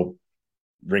also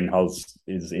Ringhouse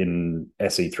is in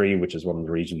SE3, which is one of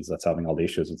the regions that's having all the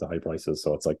issues with the high prices.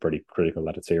 So it's like pretty critical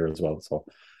that it's here as well. So,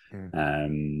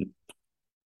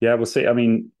 yeah, we'll see. I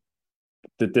mean,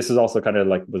 this is also kind of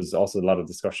like, was also a lot of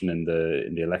discussion in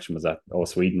the election, was that,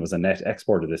 Sweden was a net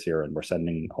exporter this year and we're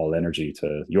sending all energy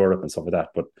to Europe and stuff like that.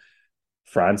 But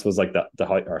France was like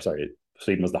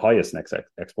Sweden was the highest next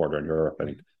exporter in Europe, I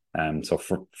think. So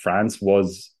France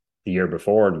was the year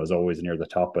before and was always near the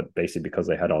top, but basically because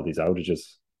they had all these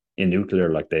outages in nuclear,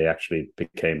 like they actually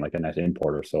became like a net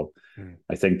importer. So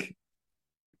I think,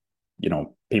 you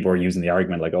know, people are using the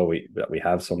argument like, we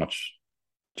have so much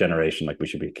generation, like we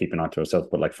should be keeping on to ourselves.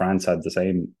 But like France had the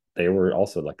same, they were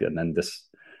also like, and then this,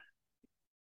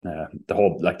 the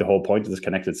whole point of this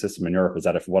connected system in Europe is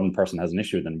that if one person has an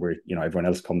issue, then everyone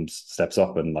else steps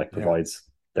up and like provides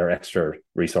their extra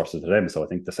resources to them. So I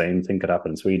think the same thing could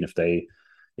happen in Sweden if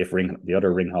the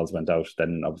other Ringhalls went out,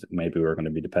 then maybe we're going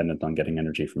to be dependent on getting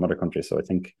energy from other countries. So I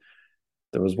think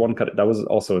there was one that was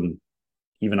also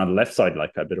even on the left side,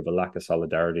 like a bit of a lack of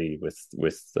solidarity with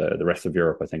the rest of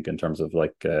Europe, I think, in terms of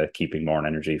like keeping more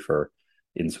energy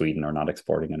in Sweden or not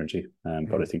exporting energy.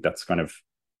 But I think that's kind of,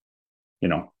 you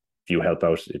know, if you help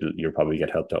out, you'll probably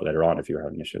get helped out later on if you're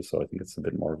having issues. So I think it's a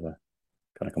bit more of a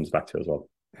kind of comes back to as well.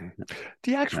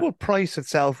 The actual price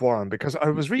itself, Warren, because I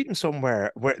was reading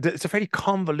somewhere where it's a very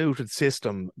convoluted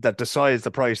system that decides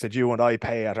the price that you and I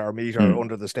pay at our meter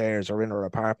under the stairs or in our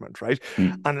apartment, right?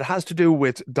 And it has to do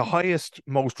with the highest,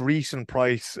 most recent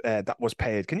price that was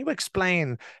paid. Can you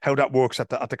explain how that works at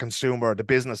the consumer, the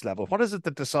business level? What is it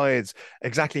that decides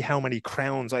exactly how many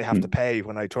crowns I have to pay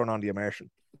when I turn on the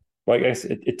immersion? Well, I guess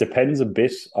it depends a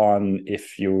bit on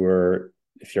if you're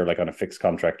like on a fixed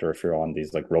contract or if you're on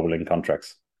these like rolling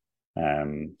contracts.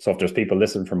 So if there's people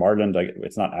listening from Ireland, like,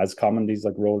 it's not as common, these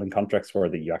like rolling contracts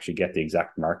where you actually get the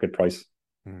exact market price.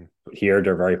 Here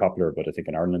they're very popular, but I think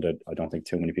in Ireland I don't think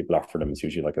too many people offer them. It's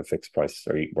usually like a fixed price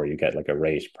where you get like a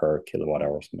rate per kilowatt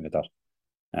hour or something like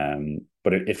that.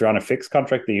 But if you're on a fixed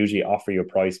contract, they usually offer you a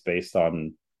price based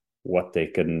on what they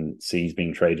can see is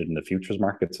being traded in the futures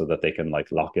market, so that they can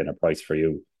like lock in a price for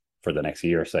you for the next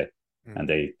year, say. And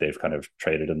they've kind of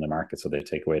traded in the market, so they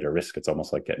take away their risk. It's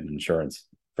almost like getting insurance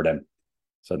for them.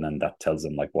 So then that tells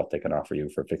them like what they can offer you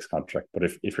for a fixed contract. But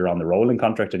if you're on the rolling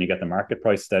contract and you get the market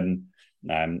price, then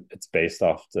It's based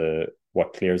off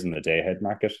what clears in the day ahead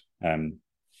market.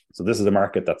 So this is a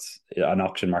market that's an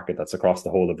auction market that's across the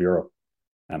whole of Europe.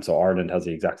 So Ireland has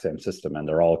the exact same system, and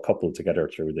they're all coupled together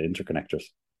through the interconnectors.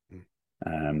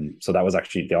 So that was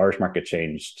actually the Irish market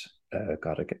changed.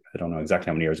 God, I don't know exactly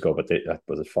how many years ago, but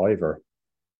was it 5 or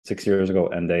 6 years ago?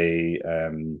 And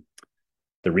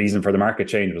the reason for the market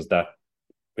change was that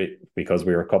because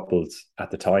we were coupled at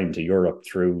the time to Europe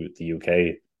through the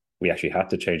UK, we actually had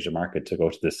to change the market to go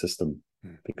to this system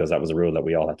because that was a rule that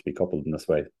we all had to be coupled in this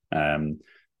way.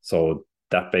 So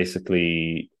that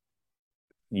basically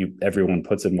everyone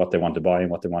puts in what they want to buy and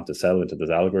what they want to sell into this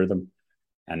algorithm,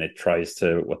 and it tries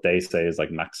to, what they say is like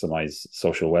maximize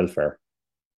social welfare,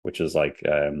 which is like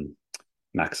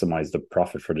maximize the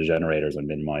profit for the generators and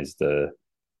minimize the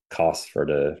cost for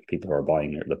the people who are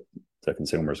buying, or the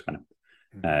consumers kind of.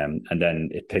 And then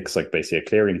it picks like basically a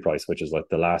clearing price, which is like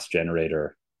the last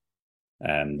generator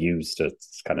used to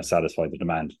kind of satisfy the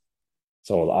demand.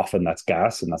 So often that's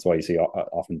gas, and that's why you see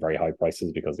often very high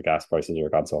prices, because the gas prices are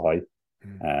gone so high.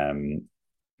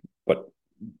 But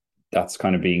that's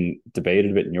kind of being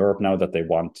debated a bit in Europe now, that they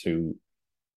want to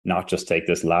not just take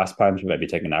this last plant, but maybe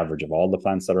take an average of all the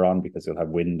plants that are on, because you'll have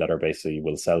wind that are basically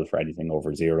will sell for anything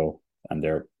over zero.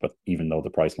 But even though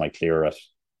the price might clear at,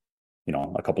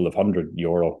 a couple of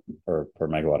 €100 per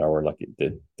megawatt hour, like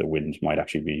the wind might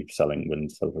actually be selling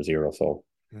wind sell for zero. So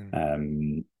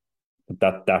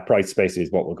that price space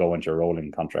is what will go into a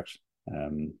rolling contract.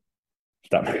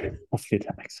 Hopefully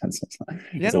that makes sense.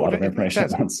 It's a lot of information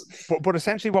at once. But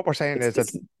essentially what we're saying is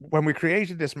that when we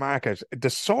created this market, the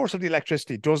source of the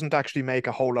electricity doesn't actually make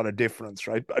a whole lot of difference,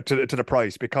 right, to the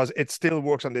price, because it still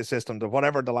works on this system that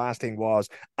whatever the last thing was,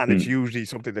 and it's usually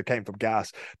something that came from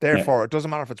gas. Therefore, it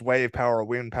doesn't matter if it's wave power or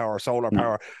wind power or solar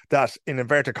power, that in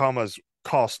inverted commas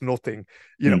costs nothing.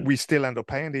 We still end up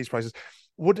paying these prices.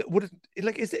 Would it,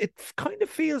 like, it kind of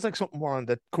feels like something, Warren,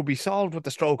 that could be solved with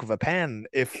the stroke of a pen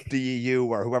if the EU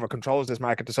or whoever controls this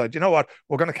market decide, you know what,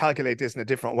 we're going to calculate this in a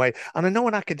different way. And I know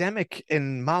an academic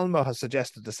in Malmo has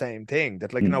suggested the same thing,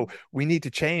 that we need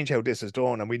to change how this is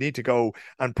done, and we need to go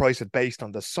and price it based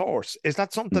on the source. Is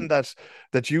that something that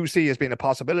you see as being a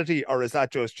possibility, or is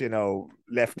that just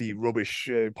lefty rubbish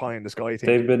pie in the sky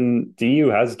thing? The EU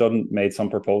has made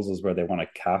some proposals where they want to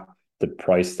cap the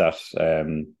price that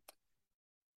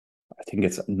I think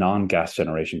it's non-gas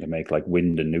generation can make, like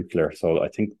wind and nuclear. So I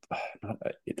think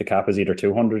the cap is either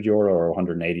 €200 or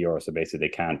 €180. So basically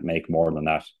they can't make more than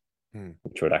that,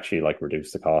 which would actually like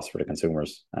reduce the cost for the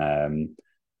consumers.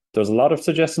 There's a lot of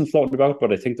suggestions floating about,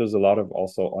 but I think there's a lot of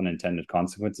also unintended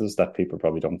consequences that people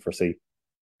probably don't foresee.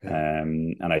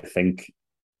 And I think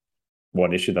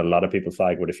one issue that a lot of people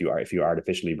flag would, if you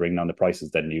artificially bring down the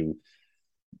prices, then you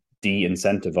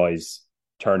de-incentivize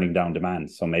turning down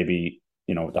demand. So maybe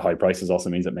the high prices also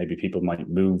means that maybe people might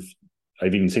move.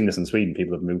 I've even seen this in Sweden.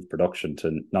 People have moved production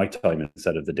to nighttime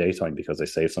instead of the daytime because they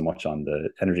save so much on the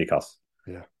energy costs.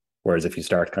 Yeah. Whereas if you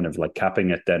start kind of like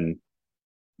capping it, then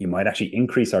you might actually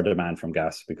increase our demand from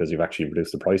gas because you've actually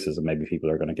reduced the prices, and maybe people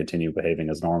are going to continue behaving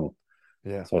as normal.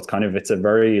 Yeah. So it's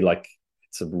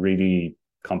a really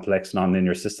complex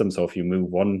non-linear system. So if you move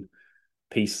one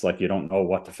piece, like, you don't know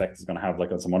what effect it's going to have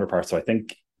like on some other parts. So I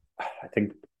think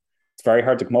it's very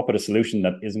hard to come up with a solution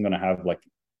that isn't going to have like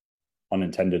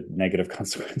unintended negative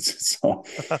consequences. So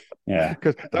yeah,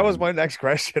 because that was my next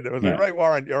question. It was like, right,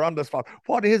 Warren, you're on the spot.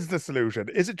 What is the solution?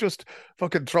 Is it just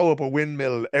fucking throw up a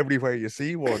windmill everywhere you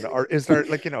see one, or is there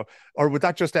or would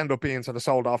that just end up being sort of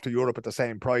sold off to Europe at the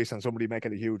same price and somebody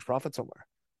making a huge profit somewhere?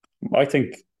 I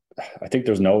think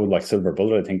there's no like silver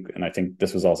bullet. I think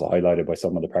this was also highlighted by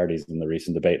some of the parties in the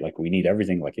recent debate. Like, we need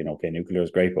everything. Like, okay, nuclear is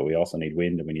great, but we also need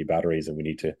wind, and we need batteries, and we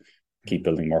need to keep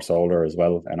building more solar as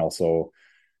well, and also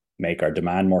make our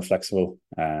demand more flexible.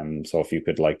 So if you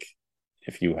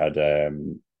had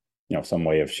some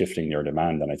way of shifting your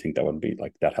demand, then I think that would be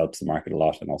like, that helps the market a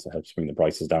lot and also helps bring the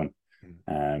prices down.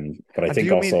 But I think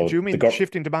do you mean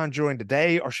shifting demand during the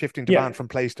day, or shifting demand from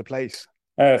place to place?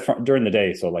 During the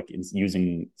day. So like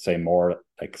using, say, more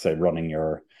like, say, running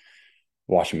your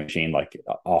washing machine like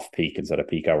off peak instead of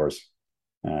peak hours,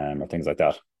 or things like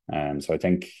that. So I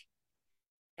think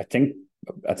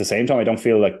at the same time, I don't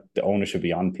feel like the onus should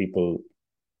be on people,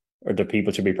 or the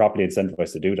people should be properly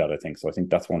incentivized to do that. I think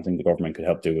that's one thing the government could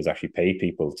help do, is actually pay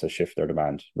people to shift their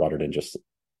demand, rather than just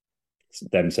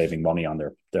them saving money on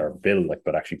their bill,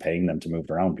 but actually paying them to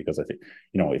move around. Because I think,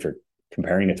 if you're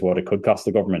comparing it to what it could cost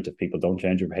the government if people don't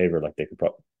change their behavior, like, it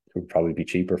would probably be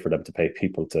cheaper for them to pay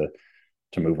people to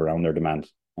move around their demand,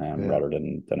 rather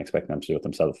than expect them to do it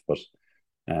themselves. But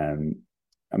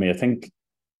I think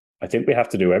I think we have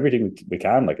to do everything we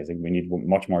can. Like I think we need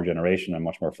much more generation and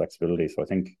much more flexibility. So I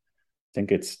think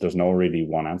there's no really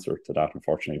one answer to that,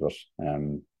 unfortunately. But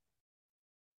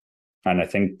and I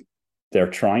think they're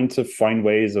trying to find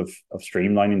ways of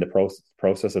streamlining the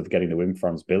process of getting the wind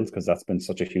farms built, because that's been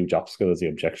such a huge obstacle as the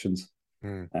objections.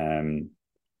 Hmm.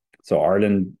 So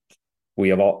Ireland,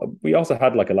 we also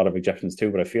had like a lot of objections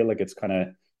too, but I feel like it's kind of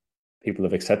people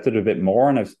have accepted a bit more,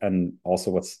 and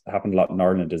also what's happened a lot in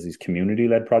Ireland is these community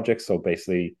led projects. So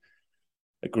basically,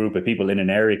 a group of people in an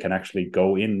area can actually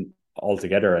go in all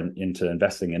together and into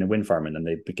investing in a wind farm, and then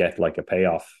they get like a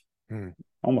payoff, Hmm.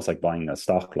 almost like buying a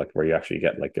stock, like where you actually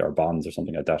get like their bonds or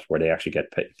something like that, where they actually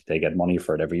they get money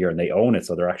for it every year and they own it,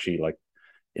 so they're actually like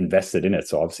invested in it.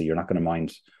 So obviously, you're not going to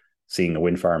mind seeing a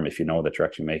wind farm if you know that you're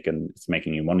actually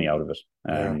making you money out of it.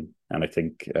 Yeah. And I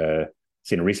think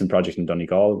seen a recent project in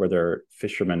Donegal where their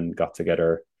fishermen got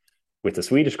together with a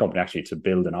Swedish company actually to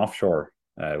build an offshore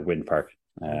wind park.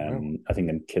 Oh, wow. I think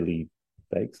in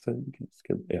Killybegs, I think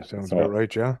yeah. Sounds about So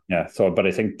right, yeah. yeah, but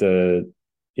I think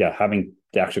having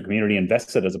the actual community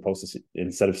invested as opposed to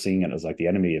instead of seeing it as like the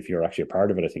enemy, if you're actually a part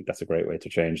of it, I think that's a great way to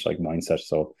change like mindset.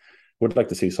 So would like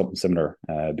to see something similar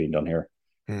being done here.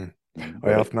 Hmm. I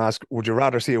But often ask, would you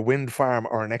rather see a wind farm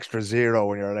or an extra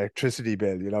zero in your electricity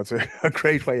bill? It's a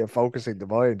great way of focusing the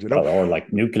mind. or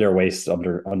like nuclear waste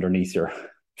underneath your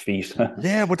feet.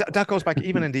 Yeah, but that goes back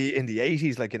even in the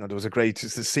 80s. Like, there was a great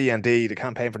CND, the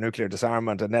Campaign for Nuclear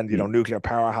Disarmament, and then Mm, nuclear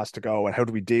power has to go, and how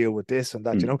do we deal with this and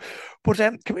that? mm, But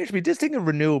come here to me, this thing of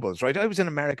renewables, right? I was in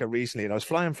America recently, and I was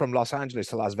flying from Los Angeles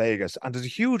to Las Vegas, and there's a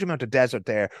huge amount of desert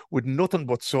there with nothing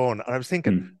but sun, and I was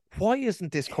thinking, mm, why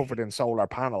isn't this covered in solar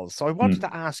panels? So I wanted mm.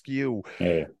 to ask you,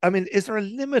 Yeah, yeah. I mean, is there a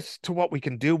limit to what we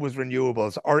can do with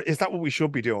renewables, or is that what we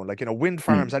should be doing? Like, wind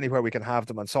farms Mm. anywhere we can have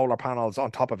them, and solar panels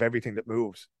on top of everything that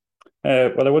moves.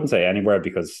 Well, I wouldn't say anywhere,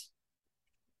 because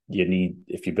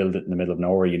if you build it in the middle of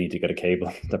nowhere, you need to get a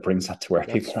cable that brings that to where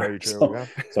That's people are. very true. So, Yeah.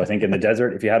 so I think in the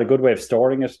desert, if you had a good way of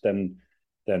storing it, then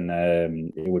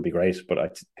it would be great.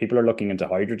 But people are looking into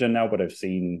hydrogen now, but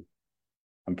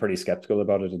I'm pretty skeptical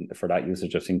about it for that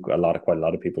usage. I've seen quite a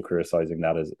lot of people criticizing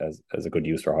that as a good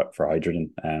use for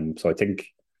hydrogen. So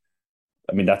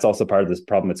I mean, that's also part of this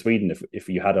problem at Sweden. If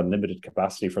you had unlimited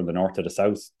capacity from the north to the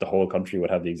south, the whole country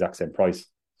would have the exact same price.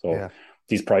 So Yeah.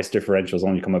 these price differentials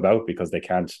only come about because they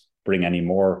can't bring any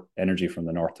more energy from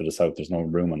the north to the south. There's no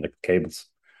room on the cables.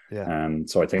 Yeah.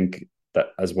 So I think that,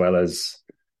 as well as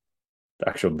the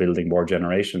actual building more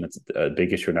generation, it's a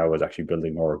big issue now is actually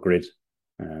building more grid,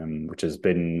 which has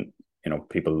been,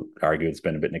 people argue it's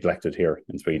been a bit neglected here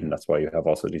in Sweden. Yeah. That's why you have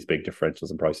also these big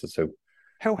differentials in prices too.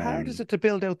 How hard is Um, it to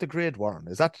build out the grid, Warren?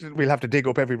 Is that we'll have to dig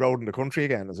up every road in the country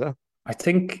again, is it? I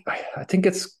think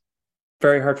it's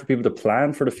very hard for people to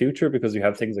plan for the future, because you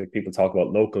have things like people talk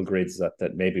about local grids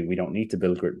that maybe we don't need to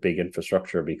build big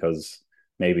infrastructure, because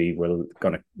maybe we're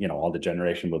going to, all the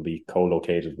generation will be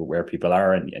co-located with where people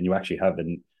are. And you actually have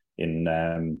in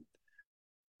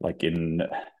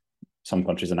some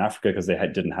countries in Africa, because they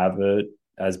didn't have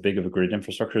as big of a grid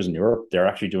infrastructure as in Europe, they're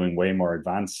actually doing way more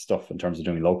advanced stuff in terms of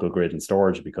doing local grid and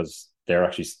storage, because they're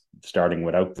actually starting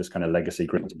without this kind of legacy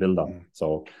grid to build on.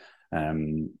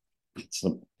 Mm.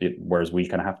 So, whereas we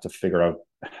kind of have to figure out,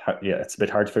 it's a bit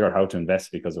hard to figure out how to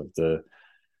invest because of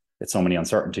it's so many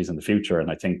uncertainties in the future.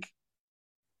 And I think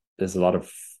there's a lot of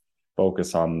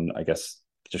focus on, I guess,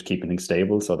 just keeping things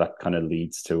stable. So that kind of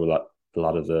leads to a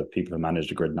lot of the people who manage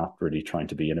the grid not really trying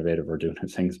to be innovative or doing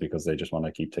things, because they just want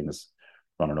to keep things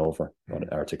running over,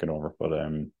 or ticking over. But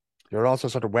You're also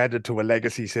sort of wedded to a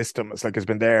legacy system. It's like it's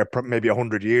been there maybe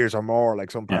 100 years or more,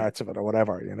 like some yeah. parts of it or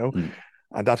whatever. Mm.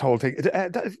 And that whole thing,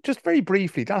 just very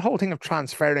briefly, that whole thing of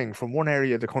transferring from one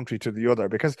area of the country to the other,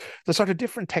 because there's sort of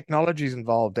different technologies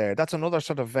involved there. That's another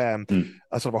sort of Mm.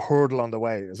 a sort of a hurdle on the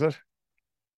way, is it?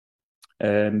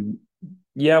 Um,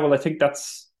 yeah, well, I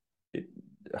guess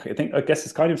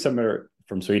it's kind of similar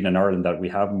from Sweden and Ireland, that we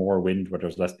have more wind where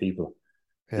there's less people,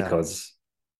 Yeah. because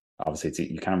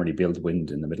obviously you can't really build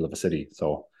wind in the middle of a city.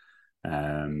 So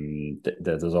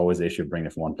there's always the issue of bringing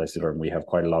it from one place to the other. And we have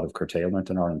quite a lot of curtailment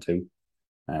in Ireland too,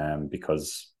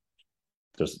 because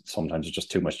there's sometimes it's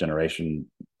just too much generation,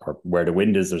 or where the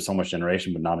wind is, there's so much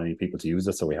generation, but not any people to use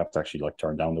it. So we have to actually like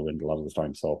turn down the wind a lot of the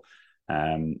time. So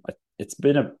it's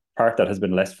been a part that has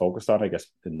been less focused on, I guess,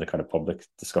 in the kind of public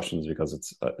discussions, because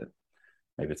it's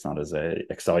maybe it's not as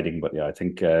exciting. But yeah, I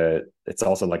think it's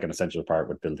also like an essential part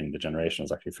with building the generation,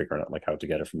 is actually figuring out like how to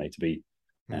get it from A to B.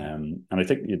 Mm. And I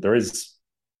think there is,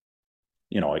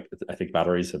 I think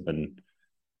batteries have been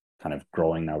kind of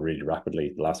growing now really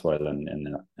rapidly the last while,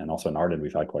 and also in Ireland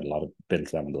we've had quite a lot of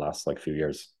built them in the last like few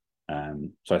years.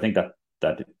 So I think that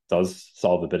that does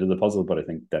solve a bit of the puzzle, but I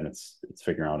think then it's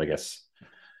figuring out, I guess,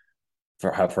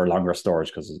 for longer storage,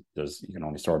 because you can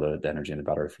only store the energy in the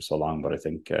battery for so long. But I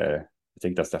think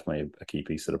that's definitely a key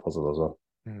piece of the puzzle as well.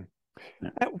 Mm. Yeah.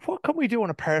 What can we do on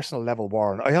a personal level,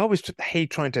 Warren? I always hate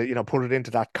trying to, put it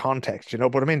into that context,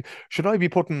 but I mean, should I be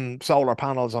putting solar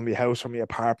panels on my house or my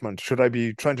apartment? Should I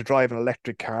be trying to drive an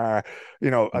electric car?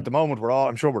 At the moment,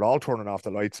 I'm sure we're all turning off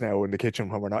the lights now in the kitchen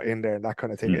when we're not in there and that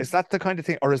kind of thing. Mm. Is that the kind of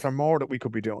thing, or is there more that we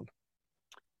could be doing?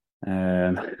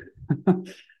 Um,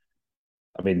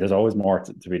 I mean, there's always more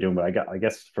to be doing, but I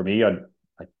guess for me, I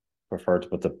prefer to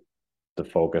put the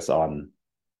focus on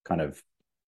kind of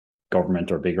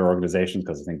government or bigger organizations,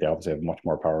 because I think they obviously have much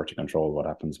more power to control what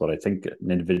happens. But I think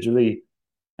individually,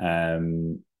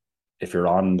 um, if you're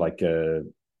on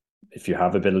if you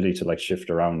have ability to like shift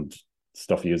around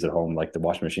stuff you use at home, like the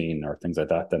washing machine or things like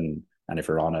that, then, and if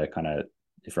you're on a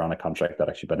contract that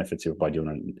actually benefits you by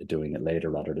doing it later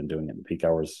rather than doing it in peak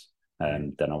hours,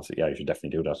 then obviously, yeah, you should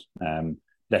definitely do that.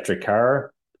 Electric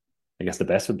car, I guess the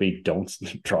best would be don't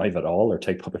drive at all or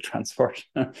take public transport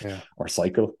Yeah. or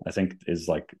cycle. I think is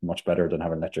like much better than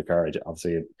having an electric car.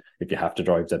 Obviously, if you have to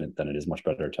drive, then it is much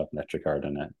better to have an electric car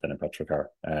than a petrol car.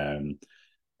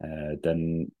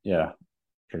 Then yeah,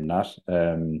 from that,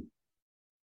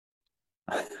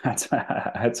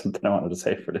 I had something I wanted to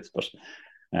say for this, but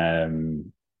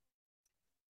um,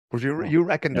 But you oh, you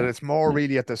reckon that yeah. it's more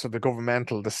really at the sort of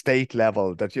governmental, the state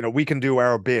level that we can do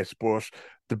our bit, but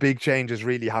the big changes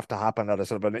really have to happen at a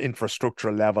sort of an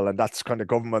infrastructural level, and that's kind of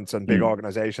governments and big Mm,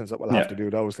 organizations that will have yeah. to do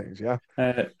those things. Yeah.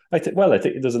 I think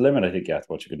there's a limit. I think, yeah, to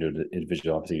what you can do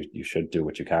individually. Obviously, you should do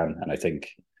what you can, and I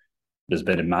think there's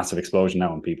been a massive explosion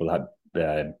now, and people had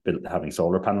having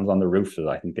solar panels on the roof that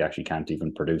I think they actually can't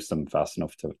even produce them fast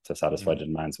enough to satisfy Mm. the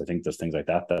demand. So I think there's things like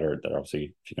that that are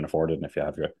obviously, if you can afford it, and if you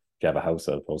have a house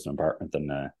as opposed to an apartment, then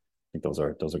I think those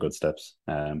are good steps.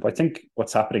 But I think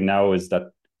what's happening now is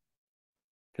that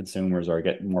consumers are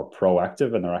getting more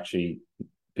proactive, and they're actually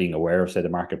being aware of, say, the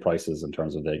market prices in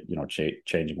terms of the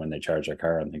changing when they charge their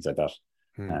car and things like that.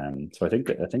 Mm. So I think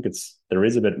there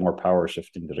is a bit more power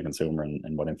shifting to the consumer,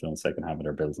 and what influence they can have in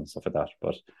their bills and stuff like that.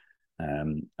 But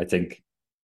I think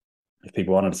if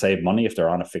people wanted to save money, if they're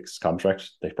on a fixed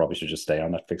contract, they probably should just stay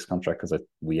on that fixed contract, because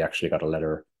we actually got a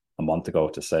letter a month ago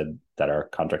to said that our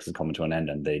contract is coming to an end,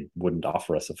 and they wouldn't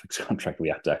offer us a fixed contract. We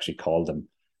had to actually call them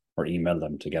or email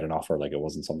them to get an offer. Like, it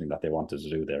wasn't something that they wanted to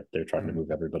do. They're trying to Mm.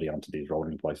 move everybody onto these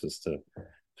rolling prices to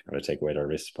kind of take away their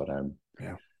risk. But Yeah.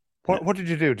 yeah. What did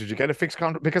you do? Did you get a fixed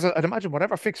contract? Because I'd imagine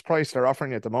whatever fixed price they're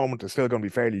offering you at the moment is still going to be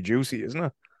fairly juicy, isn't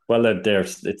it? Well,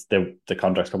 the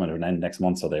contract's coming to an end next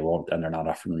month, so they won't, and they're not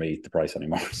offering me the price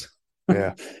anymore.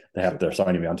 Yeah. So, They're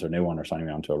signing me onto a new one, or signing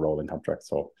me onto a rolling contract.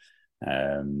 So,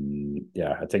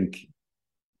 yeah, I think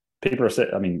people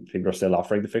are still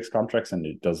offering the fixed contracts, and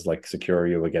it does like secure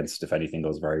you against if anything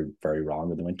goes very, very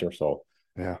wrong in the winter. So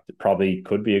yeah. it probably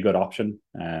could be a good option.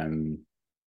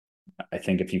 I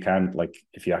think if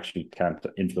you actually can't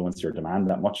influence your demand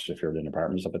that much, if you're in an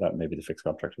apartment or stuff like that, maybe the fixed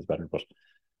contract is better. But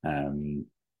um,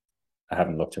 I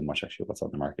haven't looked too much actually what's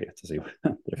on the market yet to see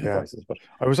different Yeah. prices. But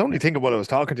I was only yeah. thinking while I was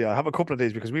talking to you, I have a couple of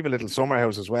days because we have a little summer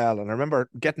house as well. And I remember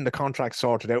getting the contract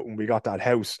sorted out when we got that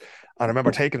house. And I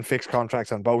remember taking fixed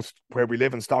contracts on both where we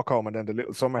live in Stockholm and then the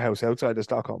little summer house outside of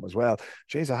Stockholm as well.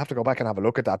 Jeez, I have to go back and have a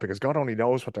look at that because God only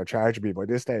knows what they're charging me by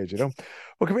this stage. Well,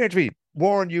 come here to me.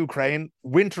 War in Ukraine,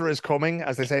 winter is coming,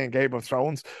 as they say in Game of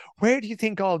Thrones. Where do you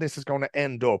think all this is going to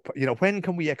end up? When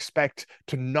can we expect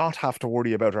to not have to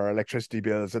worry about our electricity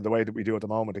bills in the way that we do at the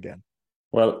moment again?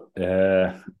 Well,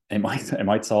 it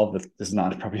might solve it. This is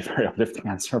not probably a very uplifting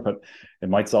answer, but it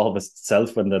might solve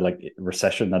itself when the like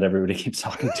recession that everybody keeps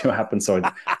talking to happens. So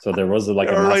there was a You're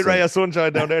a right ray massive of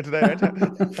sunshine down there today, aren't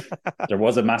you? there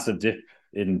was a massive dip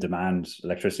in demand,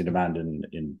 electricity demand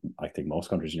in I think most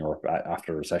countries in Europe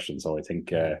after a recession. So I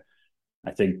think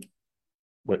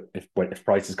if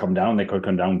prices come down, they could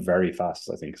come down very fast.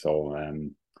 I think so.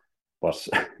 But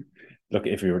look,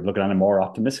 if you're looking at it more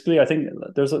optimistically, I think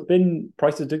there's been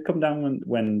prices did come down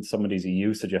when some of these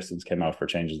EU suggestions came out for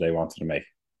changes they wanted to make.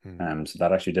 Hmm. So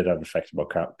that actually did have an effect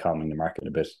about calming the market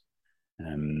a bit.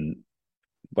 Um,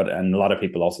 and a lot of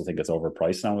people also think it's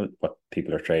overpriced now. What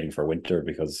people are trading for winter,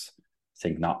 because I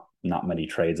think not many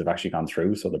trades have actually gone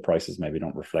through, so the prices maybe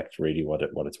don't reflect really what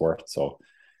it's worth. So,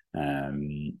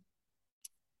 um,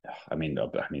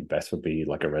 best would be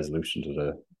like a resolution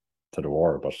to the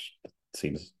war, but it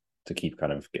seems to keep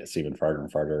kind of gets even further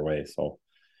and further away. So,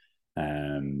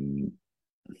 um,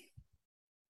 It's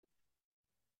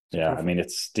yeah, I tough. mean,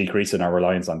 it's decreasing our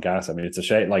reliance on gas. I mean, it's a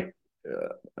shame. Like,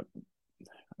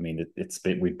 it's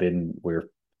been we're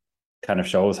kind of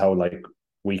shows how like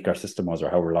weak our system was, or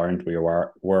how reliant we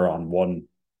were on one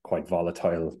quite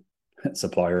volatile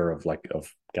supplier of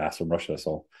gas from Russia.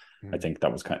 So I think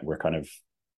that was we're kind of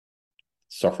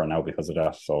suffering now because of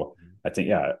that. So I think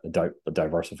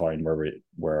diversifying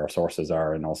where our sources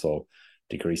are, and also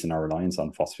decreasing our reliance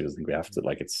on fossil fuels. I think we have to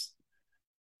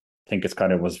I think it's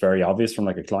kind of was very obvious from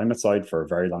like a climate side for a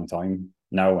very long time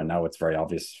now, and now it's very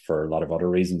obvious for a lot of other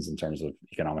reasons in terms of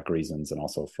economic reasons, and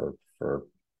also for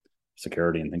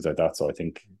security and things like that. So I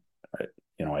think,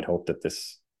 I'd hope that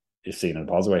this is seen in a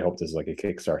positive way. I hope this is like a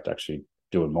kickstart to actually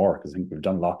doing more, because I think we've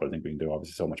done a lot, but I think we can do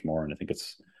obviously so much more. And I think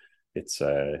it's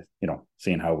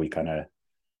seeing how we kind of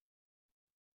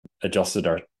adjusted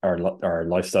our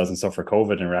lifestyles and stuff for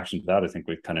COVID in reaction to that. I think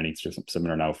we kind of need to do something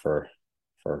similar now for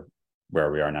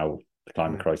where we are now, the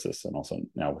climate crisis, and also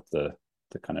now with the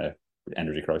kind of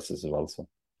energy crisis as well. So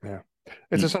yeah.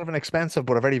 It's a sort of an expensive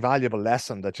but a very valuable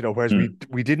lesson that, whereas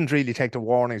we didn't really take the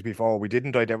warnings before, we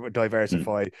didn't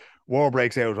diversify, war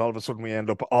breaks out, all of a sudden we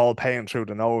end up all paying through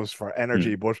the nose for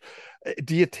energy. But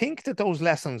do you think that those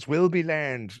lessons will be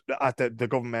learned at the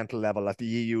governmental level, at the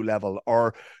EU level,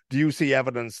 or do you see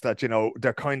evidence that,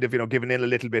 they're kind of, giving in a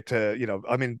little bit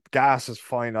to, gas is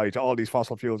finite, all these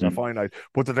fossil fuels are finite,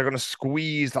 but that they're going to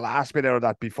squeeze the last bit out of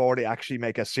that before they actually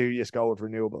make a serious go at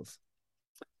renewables?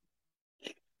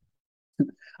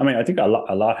 I think a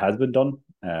lot has been done.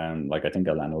 I think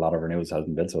a lot of renewables has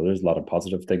been built, so there's a lot of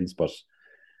positive things, but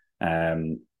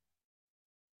kind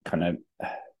of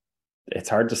it's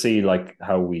hard to see like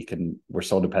how we're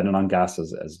so dependent on gas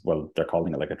as well. They're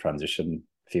calling it like a transition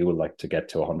fuel, like to get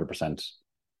to 100%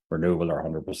 renewable or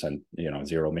 100%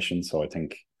 zero emissions. So I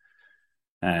think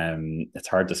it's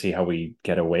hard to see how we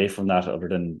get away from that other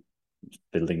than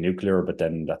building nuclear, but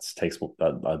then that takes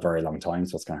a very long time.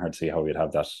 So it's kind of hard to see how we'd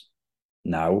have that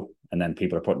now. And then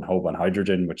people are putting hope on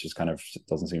hydrogen, which is kind of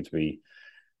doesn't seem to be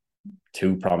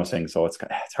too promising. So it's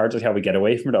hard to see how we get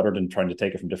away from it other than trying to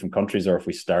take it from different countries, or if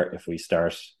we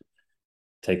start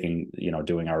taking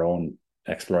doing our own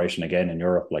exploration again in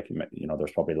Europe.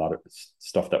 There's probably a lot of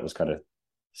stuff that was kind of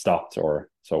stopped, or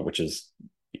so, which is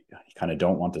you kind of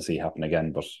don't want to see happen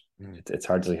again. But it's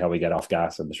hard to see how we get off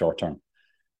gas in the short term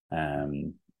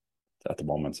at the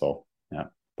moment. So yeah,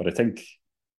 but I think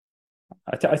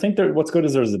that what's good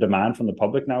is there's a demand from the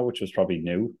public now, which was probably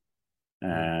new.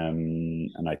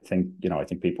 And I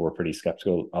think people were pretty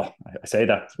skeptical. I say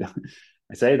that,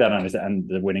 and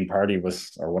the winning party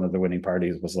one of the winning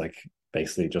parties was like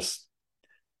basically just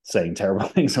saying terrible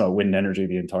things about wind energy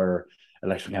the entire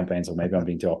election campaign. So maybe I'm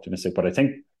being too optimistic, but I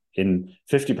think in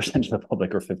 50% of the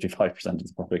public or 55% of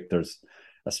the public, there's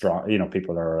a strong,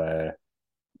 people are,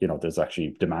 there's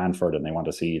actually demand for it, and they want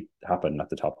to see it happen at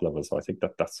the top level. So I think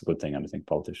that's a good thing, and I think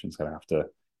politicians going to have to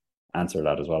answer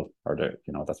that as well, or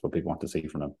that's what people want to see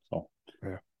from them. So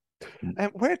yeah.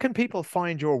 And where can people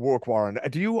find your work, Warren?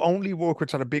 Do you only work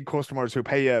with sort of big customers who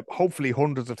pay you hopefully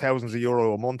hundreds of thousands of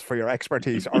euro a month for your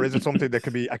expertise, or is it something that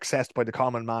can be accessed by the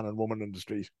common man and woman in the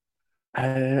street?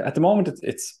 At the moment,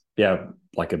 it's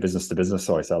like a business to business.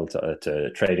 So I sell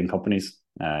to trading companies.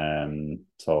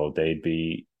 So they'd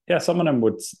be some of them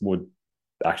would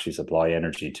actually supply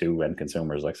energy to end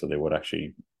consumers, so they would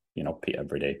actually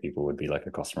everyday people would be like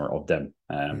a customer of them.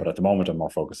 But at the moment, I'm more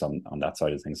focused on that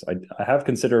side of things. I have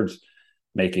considered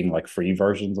making like free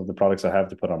versions of the products I have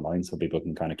to put online, so people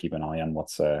can kind of keep an eye on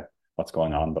what's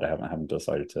going on. But I haven't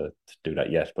decided to do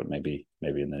that yet. But maybe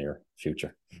in the near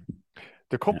future.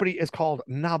 The company is called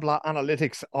Nabla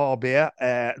Analytics AB.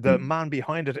 The man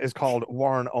behind it is called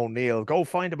Warren O'Neill. Go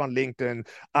find him on LinkedIn.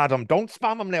 Adam, don't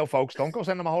spam him now, folks. Don't go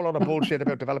send him a whole lot of bullshit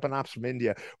about developing apps from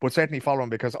India, but certainly follow him,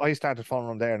 because I started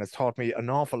following him there and it's taught me an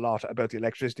awful lot about the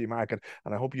electricity market,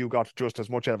 and I hope you got just as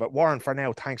much out of it. Warren, for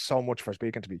now, thanks so much for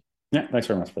speaking to me. Yeah, thanks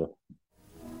very much, Philip.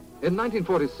 In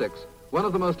 1946, one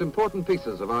of the most important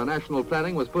pieces of our national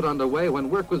planning was put underway when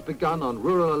work was begun on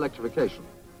rural electrification.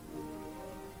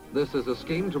 This is a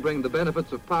scheme to bring the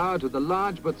benefits of power to the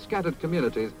large but scattered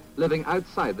communities living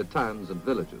outside the towns and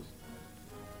villages.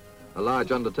 A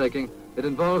large undertaking, it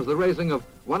involves the raising of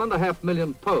 1.5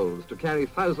 million poles to carry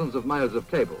thousands of miles of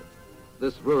cable.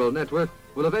 This rural network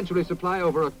will eventually supply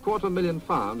over 250,000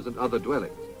 farms and other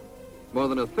dwellings. More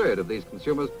than a third of these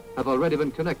consumers have already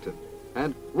been connected,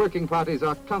 and working parties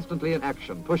are constantly in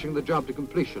action, pushing the job to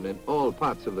completion in all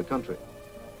parts of the country.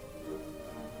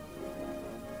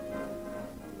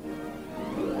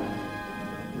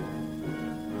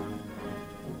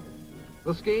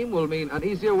 The scheme will mean an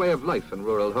easier way of life in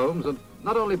rural homes, and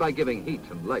not only by giving heat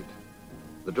and light.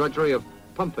 The drudgery of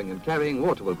pumping and carrying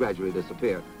water will gradually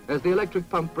disappear, as the electric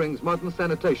pump brings modern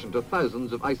sanitation to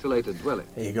thousands of isolated dwellings.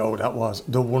 There you go, that was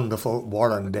the wonderful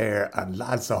Warren there, and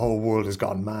lads, the whole world has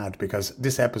gone mad because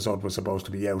this episode was supposed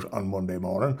to be out on Monday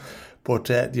morning, but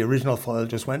the original file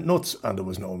just went nuts, and there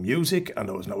was no music, and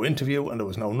there was no interview, and there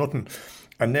was no nothing.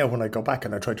 And now when I go back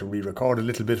and I try to re-record a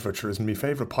little bit of it, sure isn't my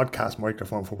favourite podcast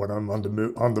microphone for when I'm on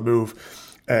the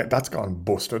move, that's gone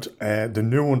busted. The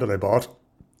new one that I bought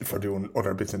for doing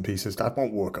other bits and pieces, that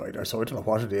won't work either, so I don't know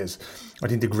what it is. I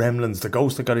think the gremlins, the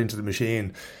ghost that got into the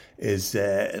machine is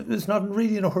not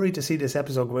really in a hurry to see this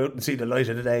episode go out and see the light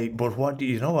of the day, but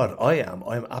you know what,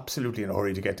 I'm absolutely in a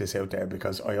hurry to get this out there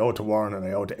because I owe it to Warren and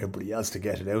I owe it to everybody else to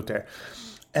get it out there.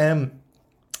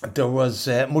 There was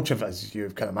much of, as you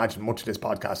can imagine, much of this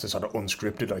podcast is sort of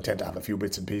unscripted. I tend to have a few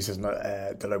bits and pieces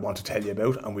that I want to tell you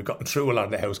about, and we've gotten through a lot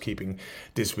of the housekeeping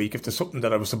this week. If there's something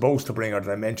that I was supposed to bring or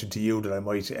that I mentioned to you that I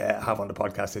might have on the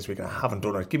podcast this week and I haven't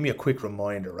done it, give me a quick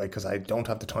reminder, right? Because I don't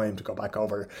have the time to go back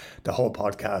over the whole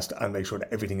podcast and make sure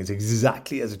that everything is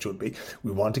exactly as it should be.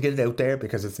 We want to get it out there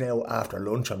because it's now after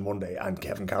lunch on Monday, and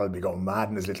Kevin Carroll will be going mad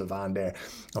in his little van there,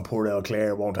 and poor old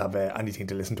Claire won't have anything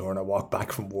to listen to on her walk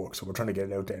back from work, so we're trying to get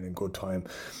it out there in good time.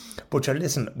 But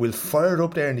listen, we'll fire it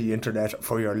up there on the internet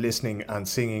for your listening and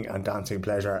singing and dancing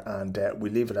pleasure, and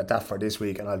we'll leave it at that for this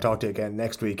week, and I'll talk to you again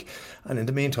next week. And in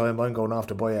the meantime, I'm going off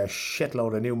to buy a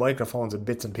shitload of new microphones and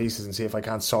bits and pieces and see if I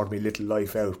can't sort my little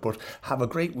life out. But have a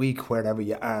great week wherever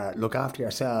you are. Look after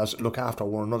yourselves, look after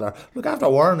one another, look after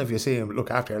Warren if you see him,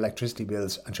 look after your electricity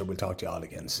bills, and sure, we'll talk to you all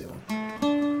again soon.